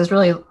pandemic stuff has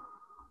really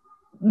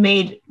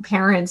made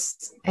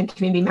parents and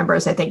community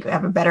members, I think,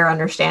 have a better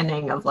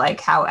understanding of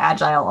how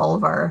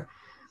agile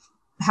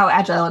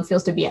it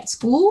feels to be at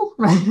school.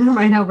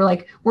 Right now,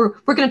 we're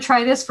going to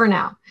try this for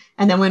now,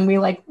 and then when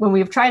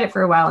we've tried it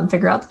for a while and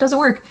figure out that doesn't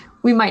work,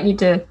 we might need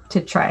to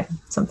try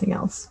something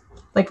else.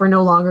 We're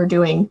no longer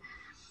doing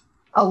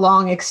a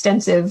long,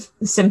 extensive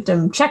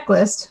symptom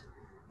checklist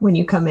when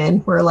you come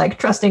in. We're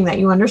trusting that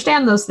you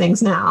understand those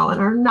things now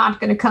and are not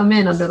going to come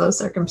in under those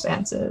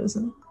circumstances.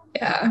 And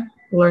yeah,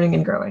 learning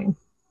and growing.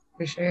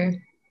 For sure.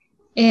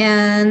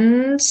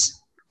 And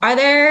are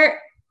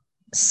there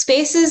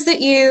spaces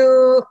that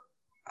you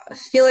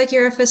feel like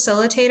you're a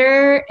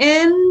facilitator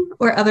in,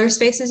 or other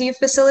spaces you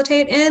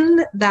facilitate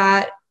in,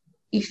 that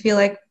you feel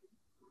like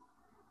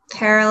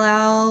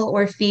parallel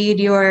or feed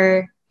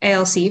your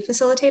ALC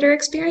facilitator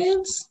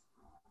experience?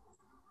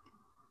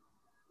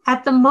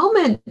 At the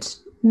moment,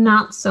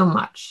 not so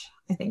much.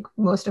 I think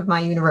most of my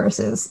universe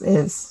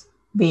is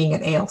being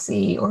at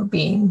ALC or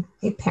being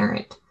a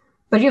parent.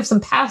 But you have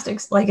some past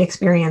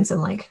experience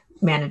in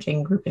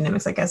managing group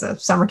dynamics, as a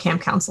summer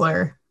camp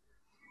counselor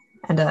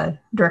and a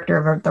director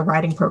of the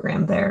writing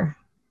program there,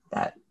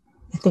 that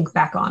I think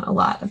back on a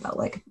lot about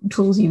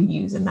tools you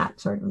use in that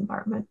sort of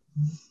environment.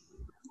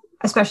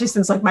 Especially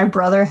since my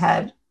brother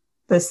had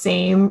the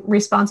same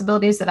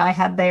responsibilities that I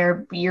had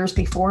there years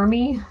before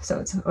me. So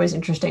it's always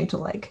interesting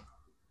to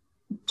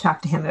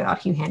talk to him about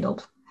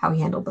how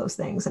he handled those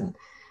things, and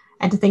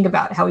to think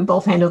about how we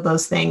both handled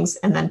those things,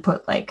 and then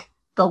put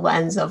the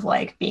lens of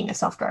being a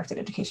self-directed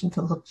education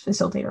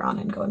facilitator on,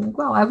 and going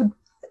well, I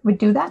would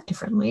do that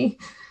differently.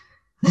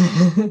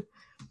 Well,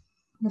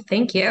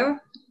 thank you.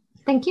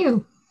 Thank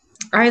you.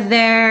 Are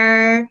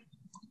there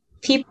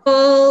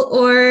people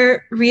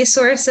or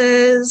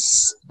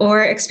resources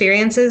or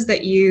experiences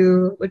that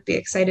you would be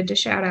excited to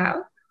shout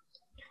out?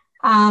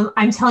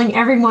 I'm telling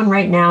everyone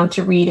right now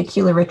to read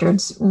Akilah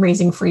Richards'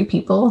 Raising Free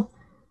People,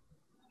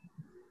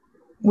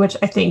 which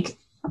I think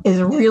is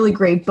a really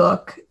great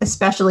book,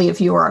 especially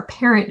if you are a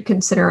parent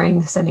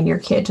considering sending your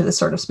kid to this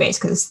sort of space,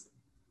 because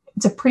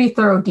it's a pretty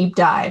thorough deep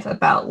dive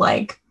about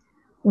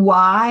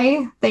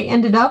why they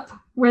ended up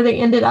where they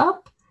ended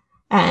up,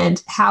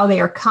 and how they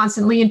are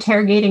constantly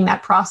interrogating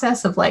that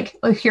process of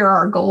here are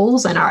our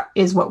goals, and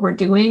is what we're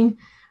doing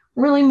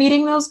really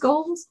meeting those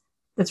goals?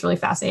 That's really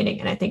fascinating.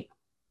 And I think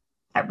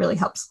that really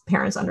helps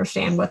parents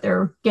understand what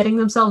they're getting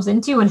themselves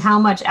into and how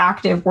much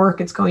active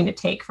work it's going to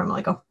take from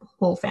a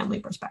whole family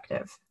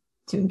perspective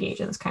to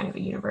engage in this kind of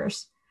a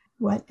universe.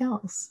 What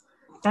else?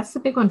 That's the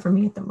big one for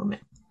me at the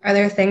moment. Are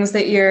there things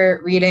that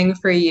you're reading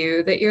for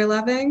you that you're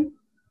loving?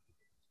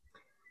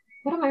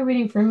 What am I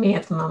reading for me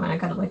at the moment? I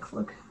gotta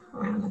look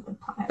around at the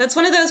pile. That's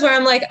one of those where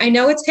I'm I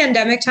know it's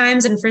pandemic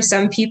times, and for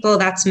some people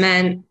that's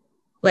meant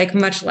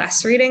much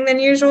less reading than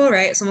usual,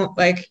 right? So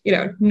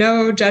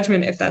no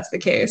judgment if that's the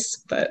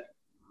case, but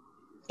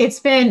it's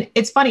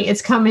funny.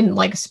 It's come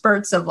in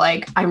spurts of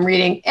I'm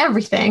reading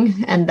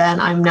everything, and then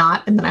I'm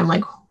not, and then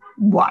I'm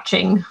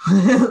watching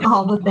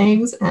all the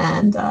things.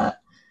 And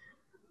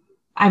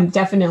I'm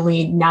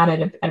definitely not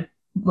at a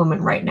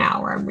moment right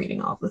now where I'm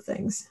reading all the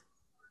things.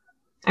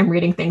 I'm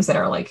reading things that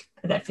are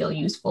that feel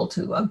useful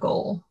to a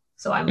goal.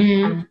 So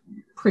I'm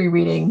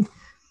pre-reading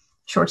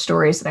short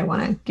stories that I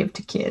want to give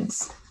to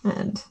kids,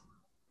 and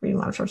reading a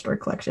lot of short story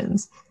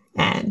collections,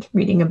 and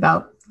reading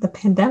about the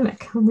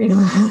pandemic. I'm reading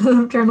a lot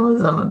of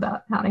journalism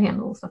about how to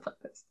handle stuff like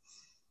this.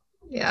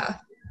 Yeah,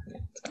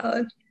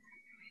 solid.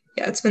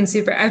 Yeah, it's been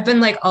super. I've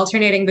been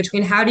alternating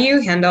between how do you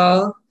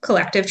handle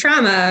collective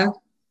trauma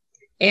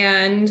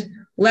and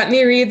let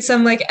me read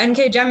some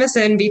N.K.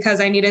 Jemisin because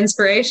I need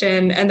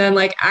inspiration. And then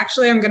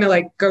actually I'm going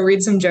to go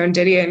read some Joan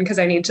Didion because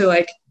I need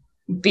to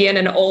be in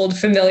an old,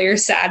 familiar,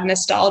 sad,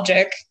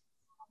 nostalgic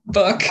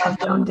book. I love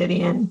Joan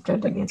Didion.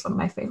 Joan Didion's one of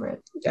my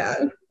favorites.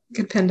 Yeah,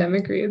 good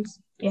pandemic reads.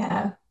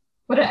 Yeah.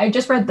 I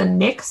just read The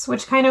Nix,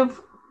 which kind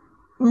of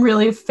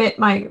really fit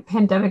my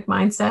pandemic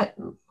mindset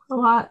a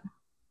lot.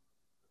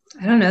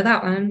 I don't know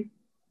that one.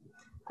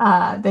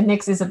 The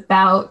Nix is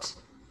about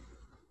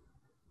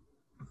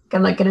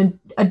an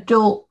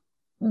adult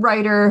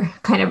writer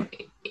kind of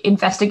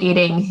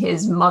investigating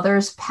his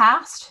mother's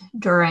past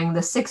during the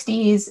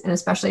 60s, and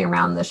especially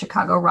around the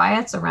Chicago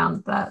riots,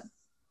 around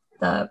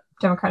the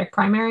Democratic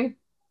primary.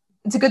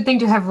 It's a good thing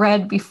to have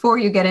read before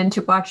you get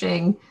into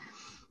watching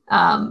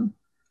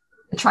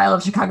The Trial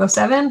of Chicago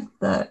 7,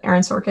 the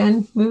Aaron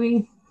Sorkin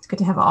movie. It's good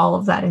to have all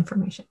of that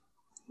information.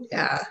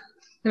 Yeah,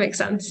 that makes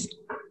sense.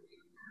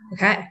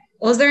 Okay.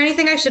 Was there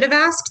anything I should have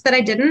asked that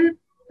I didn't?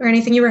 Or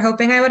anything you were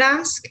hoping I would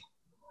ask?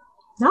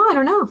 No, I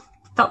don't know.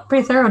 Felt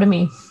pretty thorough to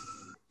me.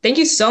 Thank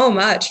you so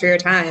much for your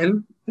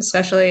time,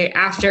 especially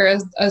after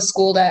a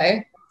school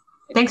day.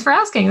 Thanks for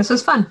asking. This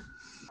was fun.